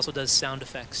 narrates, but he also does sound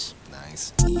effects.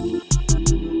 Nice.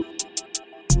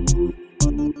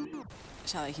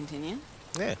 Shall I continue?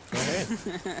 Yeah, go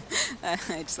ahead.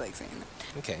 I just like saying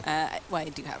that. Okay. Well, I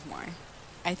do have more.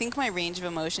 I think my range of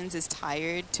emotions is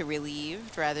tired to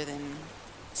relieved rather than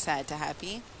sad to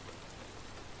happy.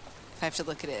 If I have to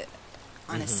look at it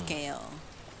on a scale,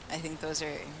 I think those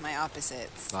are my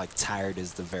opposites. Like tired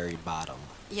is the very bottom.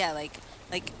 Yeah, like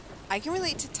I can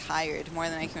relate to tired more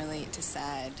than I can relate to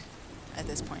sad at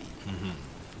this point. Mm-hmm.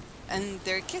 And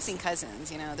they're kissing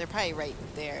cousins, you know. They're probably right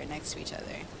there next to each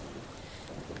other.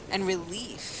 And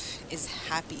relief is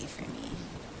happy for me.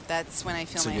 That's when I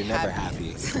feel So my you're never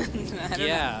happiest. happy. I don't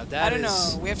Yeah, know. that I don't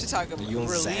is- know. We have to talk about You on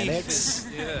relief.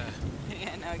 Xanax? Yeah.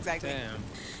 Yeah, no, exactly. Damn.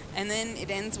 And then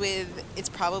it ends with, it's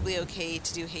probably okay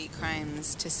to do hate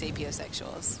crimes to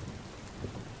sapiosexuals.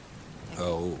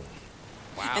 Oh.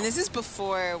 Wow. And this is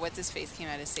before What's His Face came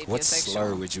out as sapiosexual. What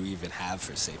slur would you even have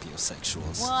for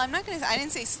sapiosexuals? Well, I'm not going to, I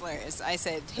didn't say slurs. I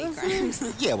said hate crimes.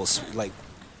 Yeah, well, like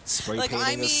spray Like, painting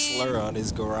I a mean- slur on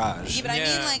his garage. Yeah, but I mean,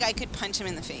 Yeah. like, I could punch him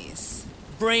in the face.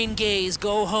 Brain gaze,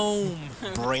 go home.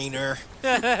 Brainer.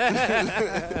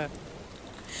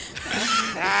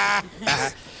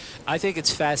 I think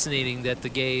it's fascinating that the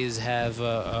gays have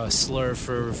a slur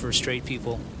for straight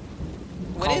people.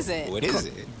 What is it? What is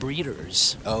it?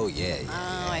 Breeders. Oh, yeah, yeah.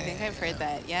 Oh, I think I've heard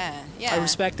that. Yeah. Yeah. I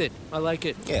respect it. I like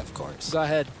it. Yeah, of course. Go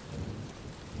ahead.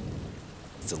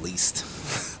 It's the least.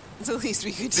 It's the least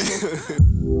we could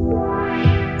do.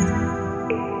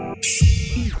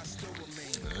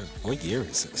 What year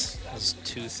is this? It was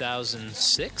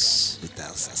 2006.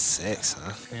 2006,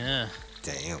 huh? Yeah.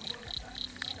 Damn.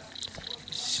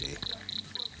 Shit.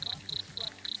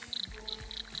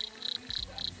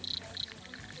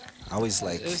 I always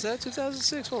like. Is that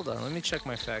 2006? Hold on. Let me check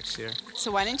my facts here.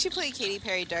 So why didn't you play Katy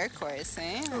Perry Dark Horse,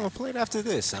 eh? Oh, play it after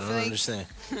this. I don't feel like- understand.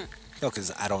 No,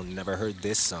 because I don't never heard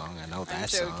this song. I know I'm that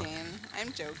joking. song.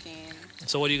 I'm joking.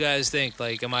 So what do you guys think?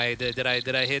 Like, am I did I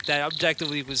hit that?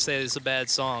 Objectively, would say it's a bad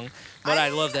song, but I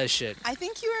love that shit. I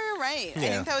think you were right. I Yeah.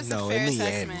 think that was No, a fair in the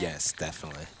assessment. end, yes,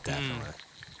 definitely, definitely.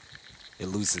 It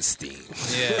loses steam.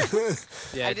 Yeah.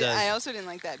 Yeah, it does. I also didn't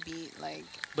like that beat. Like,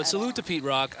 But at salute all. to Pete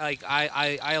Rock. Like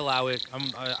I allow it.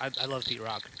 I love Pete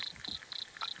Rock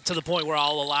to the point where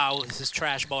I'll allow his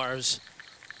trash bars.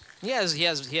 He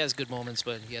has good moments,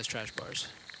 but he has trash bars.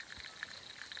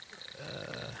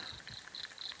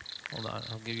 Hold on,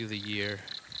 I'll give you the year.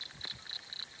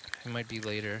 It might be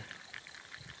later.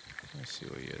 Let's see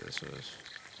what year this was.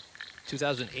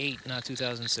 2008, not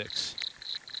 2006.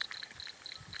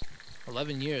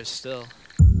 11 years still.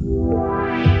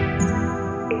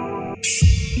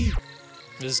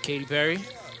 This is Katy Perry.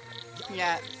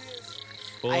 Yeah.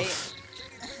 Oof.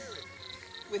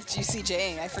 With Juicy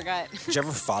J, I forgot. Did you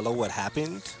ever follow what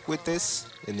happened with this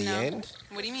in the No. end?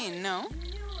 What do you mean? No.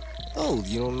 Oh,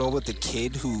 you don't know what the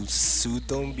kid who sued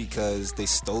them because they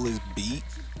stole his beat?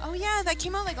 Oh yeah, that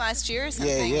came out like last year or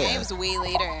something. yeah. It was way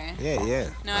later. Yeah, yeah.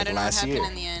 No, I like don't know what last happened year.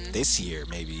 in the end. This year,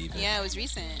 maybe even. Yeah, it was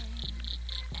recent.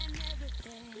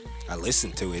 I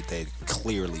listened to it. They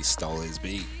clearly stole his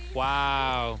beat.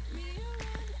 Wow.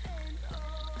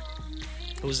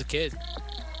 Who's the kid?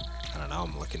 I don't know.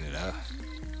 I'm looking it up.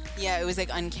 Yeah, it was like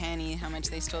uncanny how much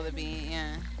they stole the beat.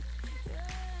 Yeah.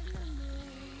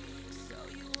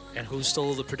 And who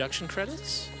stole the production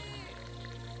credits?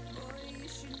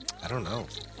 I don't know.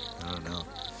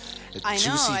 I know,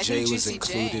 Juicy I J think was Juicy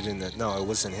included J. in the. No, it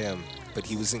wasn't him, but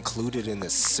he was included in the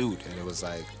suit, and it was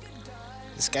like.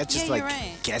 This guy just Yeah, like you're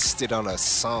right. guested on a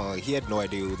song. He had no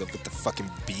idea what the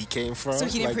fucking beat came from. So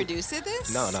he didn't Like, produce it.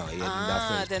 This? No, he had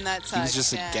nothing. Then that He was sucks,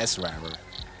 just a yeah. guest rapper.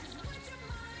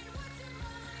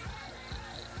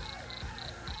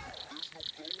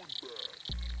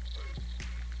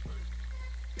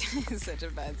 It's such a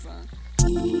bad song.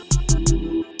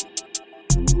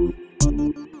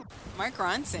 Mark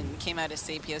Ronson came out as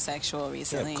sapiosexual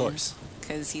recently. of course.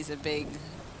 Because he's a big.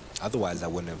 Otherwise, I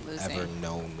wouldn't have Losing. ever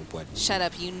known what. Shut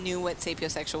up! You knew what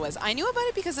sapiosexual was. I knew about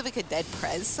it because of like a Dead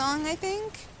Prez song. I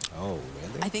think. Oh,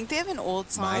 really? I think they have an old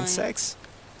song. Mind sex?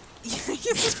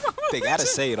 It's probably They gotta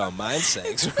just- say it on mind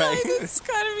sex, Right, right? it's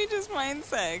gotta be just mind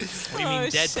sex. What do you mean,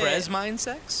 Dead shit. Prez mind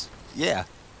sex? Yeah.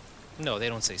 No, they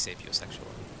don't say sapiosexual.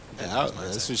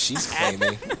 That's what she's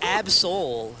claiming.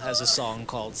 Absol has a song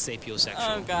called Sapiosexual.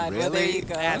 Oh God! Well, there Really? you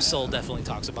go. Absol definitely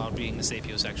talks about being a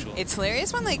sapiosexual. It's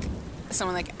hilarious when like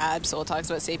someone like Absol talks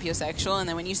about sapiosexual, and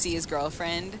then when you see his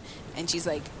girlfriend and she's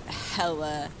like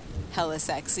hella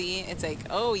sexy, it's like,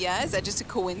 oh yeah, is that just a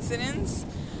coincidence?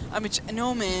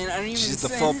 No man, I don't even. She's the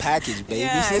say- full package, baby.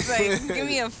 Yeah, it's like give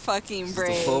me a fucking She's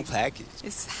break. the full package.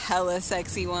 It's hella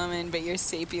sexy woman, but you're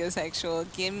sapiosexual.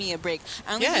 Give me a break.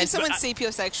 I only Yeah, believe but someone's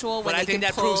sapiosexual when But they I think can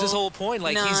that proves his pull- whole point.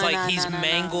 Like No, he's no, he's no, no, no.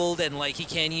 mangled and like he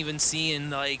can't even see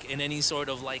in any sort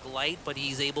of like light, but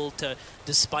he's able to,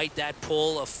 despite that,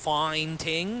 pull a fine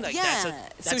ting. Like Yeah, so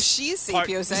that's she's part-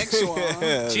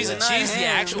 sapiosexual. She's Not the him.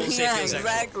 actual Yeah, sapiosexual.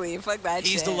 exactly. Fuck that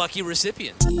He's shit. the lucky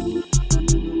recipient.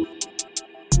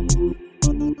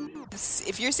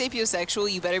 If you're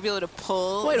sapiosexual, you better be able to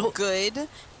pull good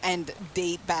and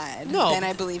date bad. No. Then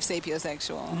I believe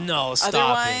sapiosexual. No, stop it.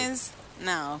 Otherwise,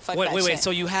 no. Fuck that Wait. shit.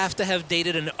 So you have to have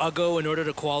dated an uggo in order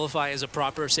to qualify as a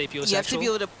proper sapiosexual? you have to be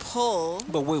able to pull.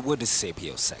 But what is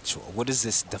sapiosexual? What does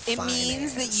this define? It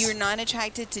means that as? you're not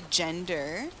attracted to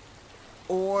gender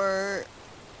or.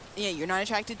 Yeah, you're not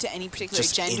attracted to any particular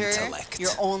Just gender. intellect. You're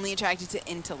only attracted to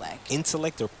intellect.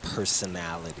 Intellect or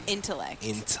personality? Intellect.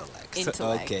 Intellect.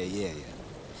 Intellect. Okay, yeah.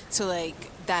 So, like,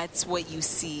 that's what you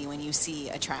see when you see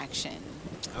attraction.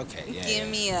 Okay, yeah. Give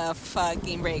me a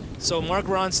fucking break. So Mark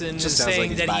Ronson Just is sounds saying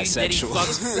like that he's he bisexual.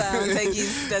 fucks. Sounds like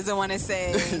he doesn't want to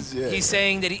say. He's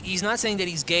saying that he's not saying that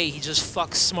he's gay. He just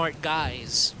fucks smart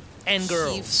guys and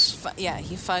girls.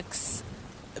 He fucks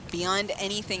beyond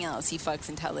anything else. He fucks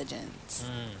intelligence.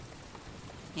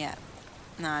 Yeah.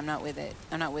 No, I'm not with it.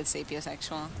 I'm not with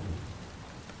sapiosexual.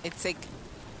 It's like,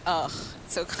 ugh,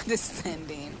 it's so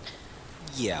condescending.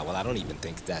 Yeah, well, I don't even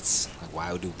think that's like,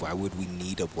 why would we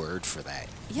need a word for that?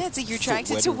 Yeah, it's like you're For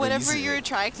attracted what to whatever reason? you're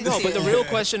attracted No, to. but the real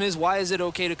question is, why is it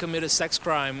okay to commit a sex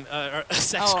crime,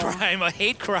 a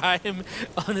hate crime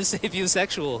on a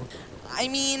sapiosexual? I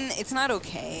mean, it's not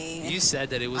okay. You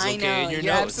said that it was I okay know, in your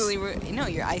you're notes. absolutely no.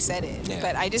 I said it, Yeah,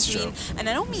 but I just it's mean, true. and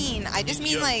I don't mean. I just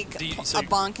mean You- like do you- a so you-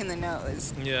 bonk in the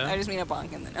nose. Yeah. I just mean a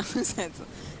bonk in the nose. That's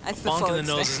the Bonk full in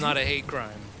the nose extent. is not a hate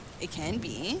crime. It can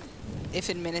be, if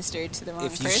administered to the wrong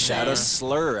If you person. shout a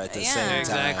slur at the Yeah, same time.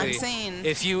 Exactly. I'm saying.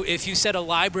 If you set a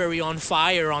library on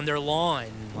fire on their lawn,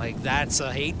 like that's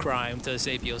a hate crime to a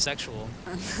sapiosexual.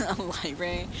 A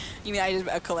library. You mean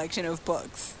a collection of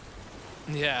books?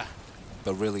 Yeah.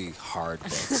 But really hard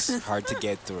books, hard to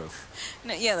get through.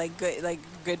 No, yeah, like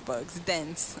good books,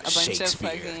 dense. A bunch of Shakespeare.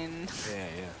 fucking. Yeah,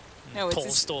 No, it's this-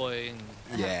 Tolstoy.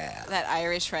 And yeah. that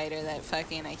Irish writer that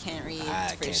fucking I can't read I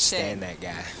for can't shit. stand that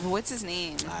guy. What's his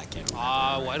name? I can't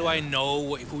remember. why do I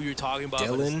know who you're talking about?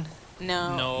 Dylan?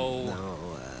 No. No. No.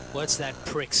 What's that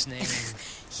prick's name?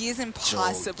 He is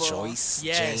impossible. Joyce?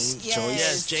 Yes. James Yes, Joyce?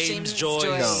 Yes, James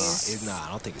Joyce. No, I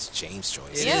don't think it's James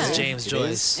Joyce. It Yeah. is James It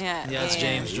Joyce. is? Yeah, Yeah, it's yeah.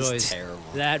 James He's Joyce. terrible.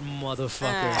 That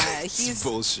motherfucker. He's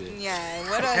bullshit. Yeah,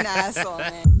 what an asshole,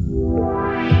 man.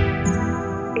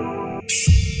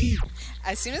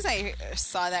 As soon as I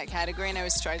saw that category and I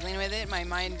was struggling with it, my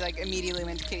mind like immediately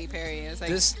went to Katy Perry. I was like,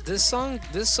 This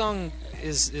song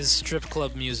is strip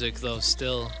club music though.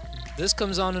 Still, this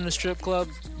comes on in a strip club.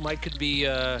 Might could be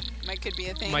a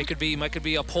thing. might could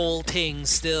be a pole ting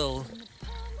still.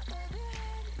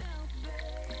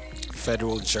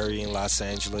 Federal jury in Los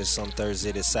Angeles on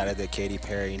Thursday decided that Katy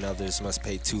Perry and others must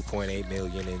pay $2.8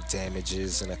 million in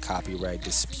damages in a copyright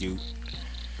dispute.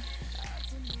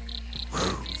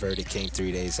 Verdict came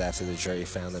 3 days after the jury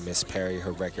found that Miss Perry,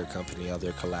 her record company, and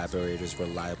other collaborators were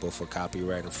liable for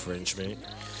copyright infringement.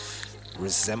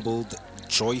 Resembled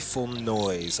Joyful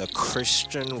Noise, a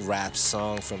Christian rap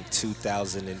song from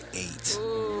 2008.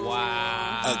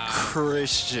 Wow. A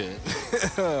Christian.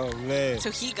 Oh, man. So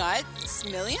he got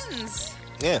millions.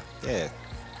 Yeah.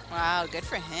 Wow, good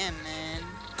for him, man.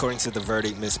 According to the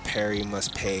verdict, Miss Perry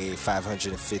must pay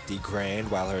 $550,000,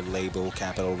 while her label,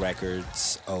 Capitol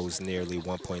Records, owes nearly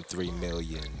 $1.3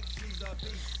 million.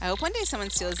 I hope one day someone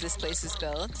steals This Place Is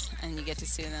Built and you get to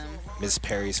sue them. Miss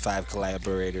Perry's 5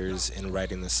 collaborators in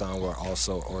writing the song were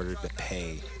also ordered to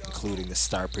pay, including the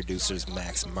star producers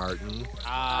Max Martin,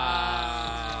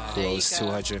 who There you owes go.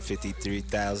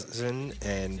 $253,000,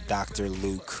 and Dr.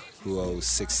 Luke, who owes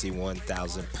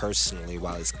 $61,000 personally,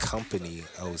 while his company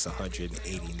owes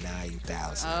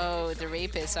 $189,000. Oh, the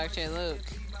rapist, Dr. Luke.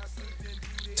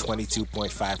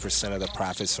 22.5% of the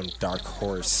profits from Dark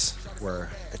Horse were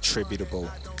attributable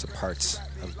to parts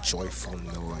of Joyful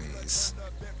Noise.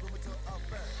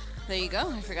 There you go.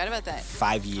 I forgot about that.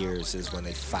 5 years is when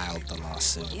they filed the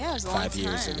lawsuit. Yeah, it was a long 5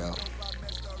 years time. ago.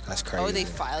 That's crazy. Oh, they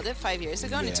filed it 5 years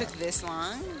ago and it Yeah. took this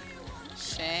long?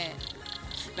 Shit.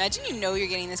 Imagine you're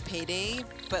getting this payday,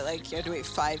 but like you have to wait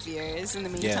 5 years in the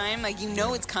meantime. Like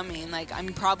it's coming. Like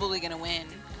I'm probably gonna win,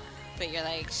 but you're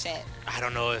like shit. I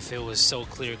don't know if it was so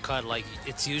clear cut. Like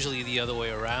it's usually the other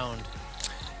way around.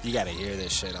 You gotta hear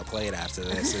this shit. I'll play it after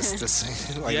this. It's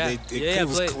this, like Yeah. it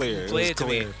was play, clear. Play it it was to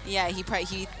clear. me. Yeah, he Let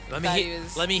thought me he hear.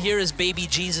 was. Let me hear his baby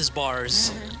Jesus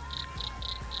bars.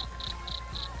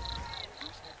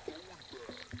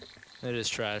 It is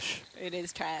trash. It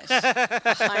is trash.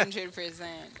 100%.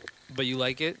 But you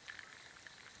like it?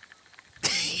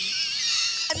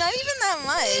 Not even that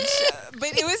much.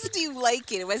 But it was, do you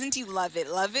like it? It wasn't, do you love it?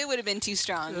 Love it would have been too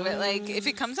strong. But like, if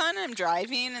it comes on and I'm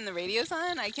driving and the radio's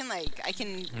on, I can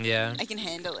Yeah. I can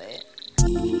handle it.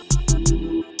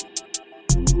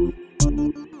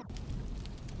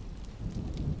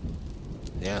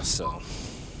 Yeah. So,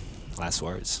 last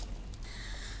words.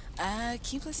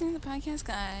 Keep listening to the podcast,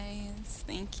 guys.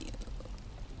 Thank you.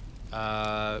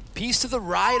 Peace to the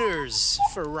riders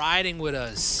for riding with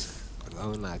us.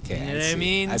 Oh, no, okay. You know what I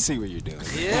mean? I see what you're doing.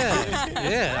 Yeah,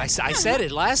 yeah. I said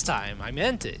it last time. I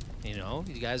meant it. You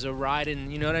guys are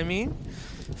riding. You know what I mean?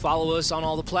 Follow us on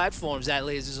all the platforms at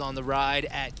Lasers on the Ride,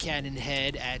 at Cannon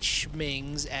Head, at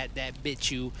Schmings, at That Bit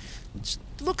You. Just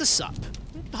look us up.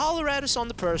 Holler at us on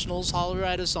the personals. Holler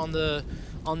at us on the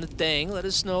thing. Let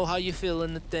us know how you feel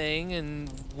in the thing and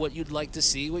what you'd like to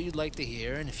see, what you'd like to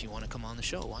hear, and if you want to come on the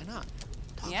show, why not?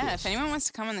 Talk to Yeah, us. if anyone wants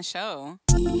to come on the show.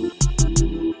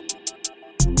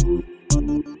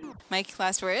 Mike,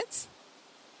 last words?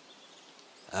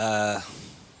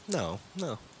 No.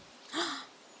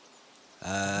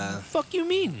 Fuck you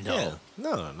mean no? Yeah.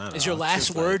 No. Is your It's last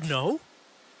just word like, no?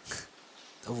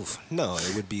 Oof, no,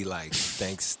 it would be like,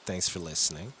 thanks for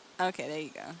listening. Okay, there you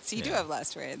go. So you do Yeah. have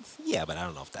last words. Yeah, but I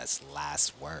don't know if that's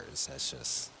last words.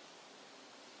 That's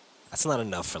not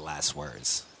enough for last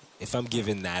words. If I'm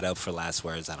giving that up for last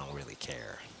words, I don't really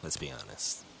care. Let's be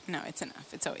honest. No, it's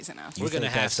enough. It's always enough. You We're gonna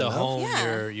think have that's to enough? hone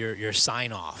Yeah. your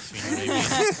sign off. You know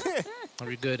what I mean?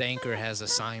 Every good anchor has a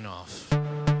sign off.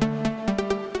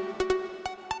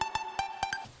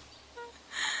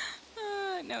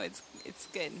 No, it's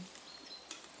good.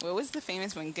 What was the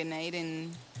famous one? Good night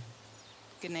and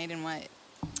what?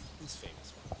 Who's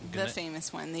famous? Good The night.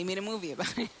 famous one. They made a movie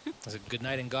about it. Is it Good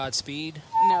Night and Godspeed?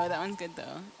 No, that one's good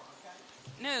though.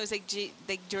 No, it was like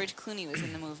George Clooney was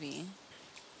in the movie.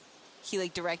 He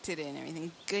like directed it and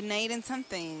everything. Good night and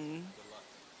something.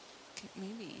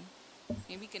 Maybe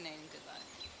good night and good luck.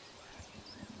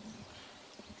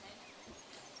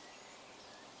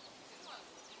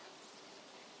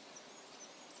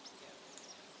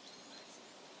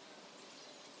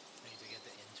 I need to get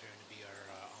the intern to be our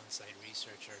on-site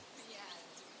researcher. Yeah.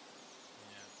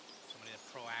 Somebody that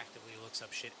proactively looks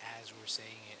up shit as we're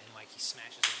saying it, and like he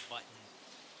smashes a button,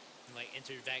 and like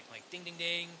interject like ding ding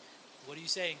ding. What are you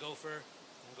saying, Gopher?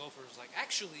 And Gopher's like,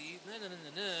 actually,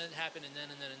 it happened, and then.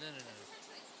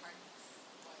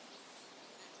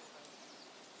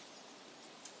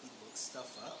 He looks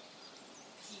stuff up.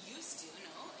 He used to,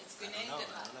 no? It's good I night don't and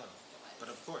good luck. know. But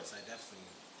of course, we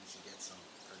should get some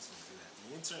person to do that.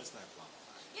 The intern's not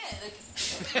qualified. Yeah, like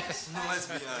Let's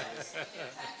be honest.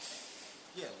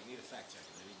 Yeah, we need a fact checker.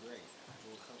 That'd be great.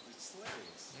 It's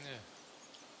hilarious. Yeah.